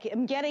 I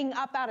am getting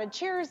up out of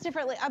chairs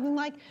differently. I mean,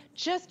 like,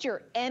 just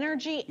your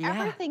energy,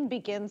 everything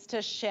begins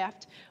to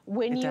shift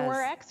when you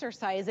are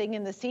exercising,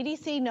 and the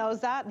CDC knows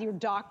that, your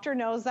doctor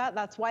knows that,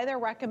 that's why they're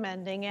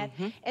recommending it.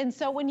 And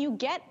so when you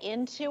get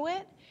into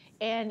it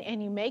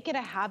and you make it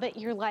a habit,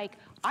 you're like,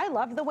 I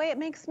love the way it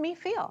makes me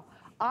feel.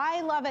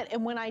 I love it,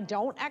 and when I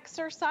don't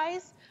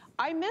exercise,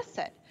 I miss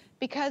it,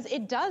 because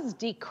it does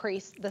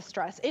decrease the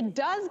stress. It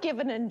does give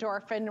an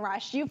endorphin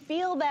rush. You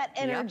feel that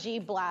energy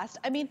blast.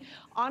 I mean,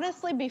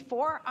 honestly,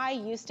 before I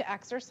used to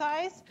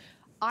exercise,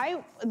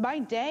 my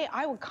day,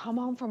 I would come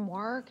home from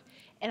work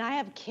and I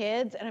have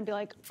kids and I'd be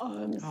like,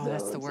 oh, I'm so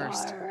that's the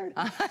worst. tired.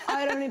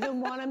 I don't even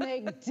want to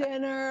make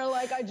dinner.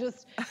 Like, I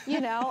just,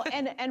 you know,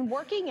 and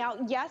working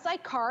out, yes, I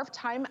carve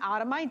time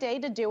out of my day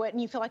to do it,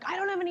 and you feel like I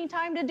don't have any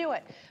time to do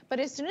it. But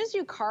as soon as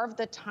you carve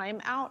the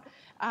time out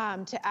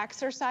to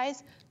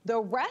exercise, the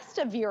rest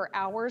of your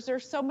hours are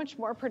so much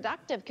more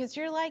productive, because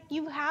you're like,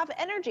 you have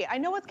energy. I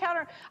know it's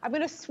I'm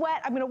gonna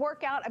sweat, I'm gonna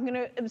work out, I'm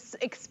gonna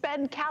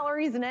expend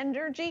calories and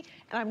energy,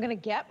 and I'm gonna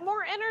get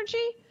more energy.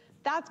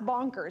 That's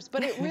bonkers,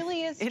 but it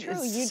really is true.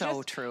 Is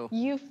so true.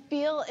 You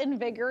feel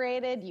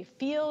invigorated, you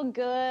feel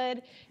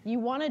good, you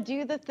wanna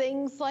do the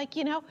things like,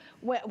 you know,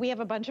 we have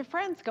a bunch of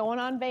friends going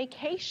on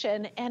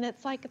vacation, and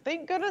it's like,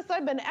 thank goodness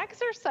I've been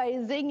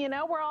exercising, you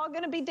know, we're all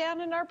gonna be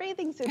down in our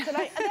bathing suits, and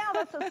now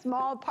that's a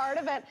small part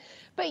of it.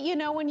 But you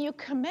know, when you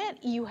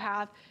commit, you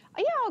have,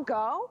 yeah, I'll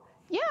go.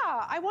 Yeah,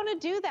 I want to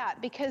do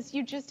that, because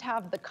you just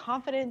have the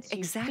confidence,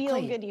 you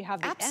feel good, you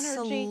have the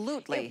energy.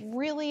 It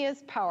really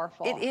is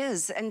powerful. It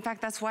is. In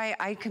fact, that's why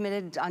I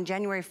committed on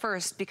January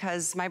 1st,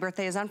 because my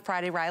birthday is on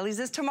Friday, Riley's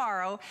is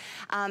tomorrow.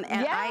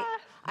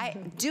 I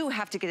do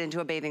have to get into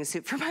a bathing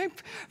suit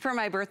for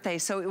my birthday,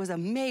 so it was a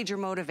major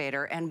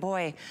motivator. And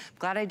boy,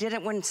 glad I did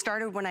it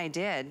when I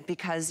did,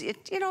 because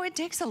it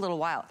takes a little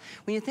while.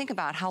 When you think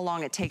about how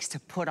long it takes to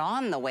put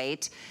on the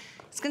weight,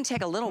 it's gonna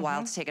take a little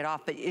while to take it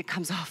off, but it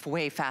comes off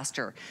way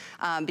faster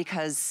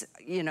because,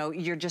 you know,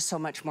 you're just so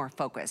much more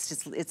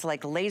focused. It's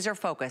like laser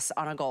focus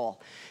on a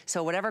goal.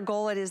 So whatever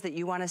goal it is that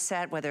you wanna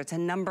set, whether it's a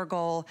number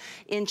goal,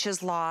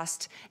 inches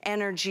lost,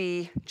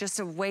 energy, just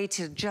a way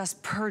to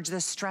just purge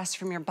the stress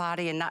from your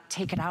body and not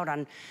take it out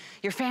on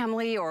your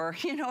family, or,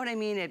 you know what I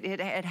mean?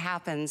 It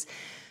happens.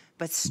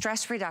 But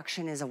stress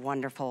reduction is a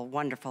wonderful,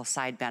 wonderful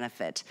side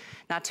benefit.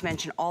 Not to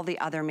mention all the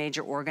other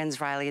major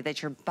organs, Riley,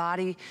 that your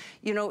body,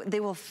 you know,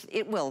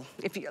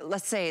 if you,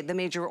 let's say the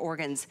major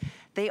organs,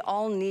 they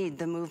all need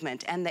the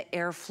movement and the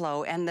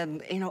airflow and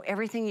the, you know,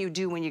 everything you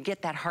do when you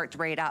get that heart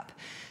rate up.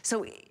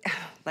 So,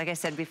 like I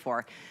said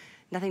before,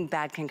 nothing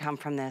bad can come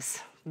from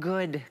this.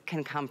 Good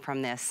can come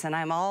from this, and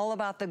I'm all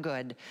about the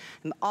good.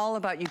 I'm all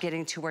about you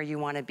getting to where you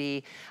want to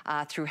be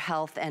through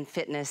health and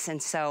fitness,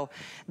 and so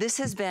this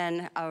has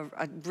been a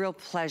real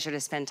pleasure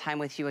to spend time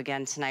with you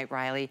again tonight,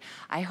 Riley.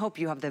 I hope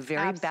you have the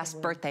very best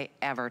birthday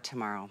ever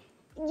tomorrow.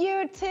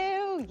 You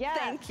too, yes.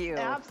 Thank you.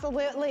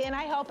 Absolutely, and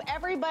I hope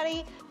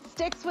everybody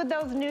sticks with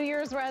those New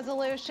Year's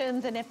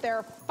resolutions, and if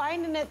they're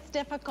finding it's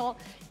difficult,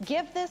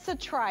 give this a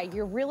try.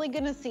 You're really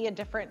gonna see a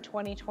different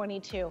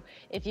 2022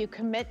 if you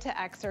commit to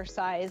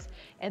exercise,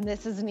 and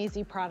this is an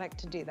easy product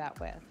to do that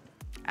with.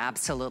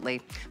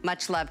 Absolutely.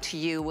 Much love to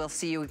you. We'll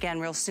see you again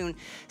real soon.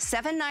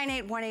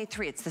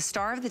 798-183. It's the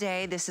star of the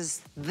day. This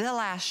is the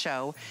last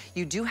show.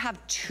 You do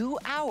have 2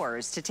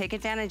 hours to take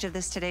advantage of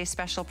this today's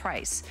special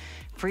price.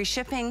 Free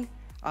shipping.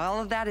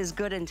 All of that is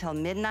good until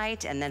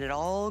midnight, and then it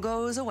all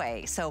goes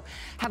away. So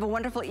have a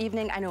wonderful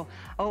evening. I know,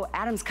 oh,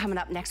 Adam's coming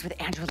up next with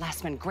Andrew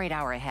Lessman. Great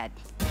hour ahead.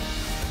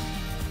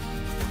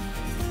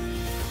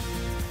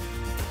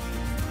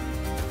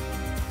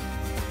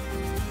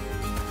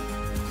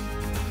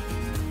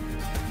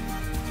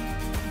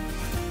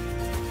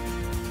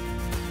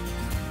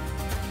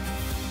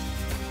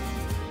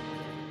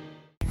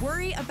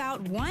 Worry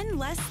about one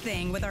less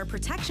thing with our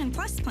Protection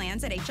Plus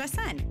plans at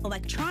HSN.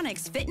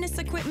 Electronics, fitness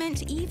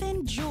equipment,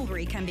 even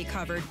jewelry can be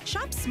covered.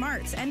 Shop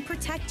smart and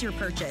protect your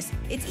purchase.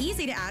 It's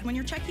easy to add when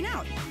you're checking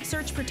out.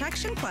 Search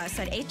Protection Plus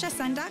at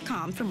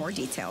hsn.com for more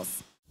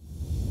details.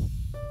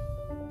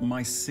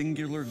 My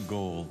singular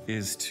goal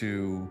is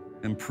to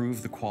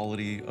improve the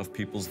quality of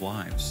people's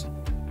lives.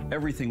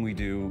 Everything we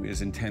do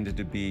is intended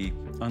to be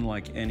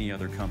unlike any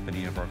other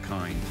company of our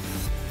kind.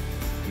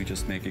 We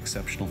just make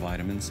exceptional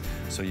vitamins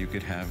so you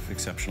could have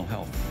exceptional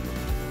health.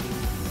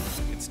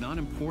 It's not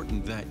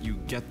important that you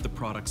get the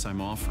products I'm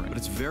offering, but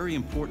it's very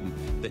important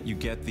that you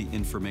get the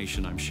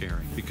information I'm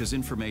sharing, because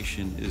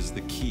information is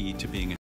the key to being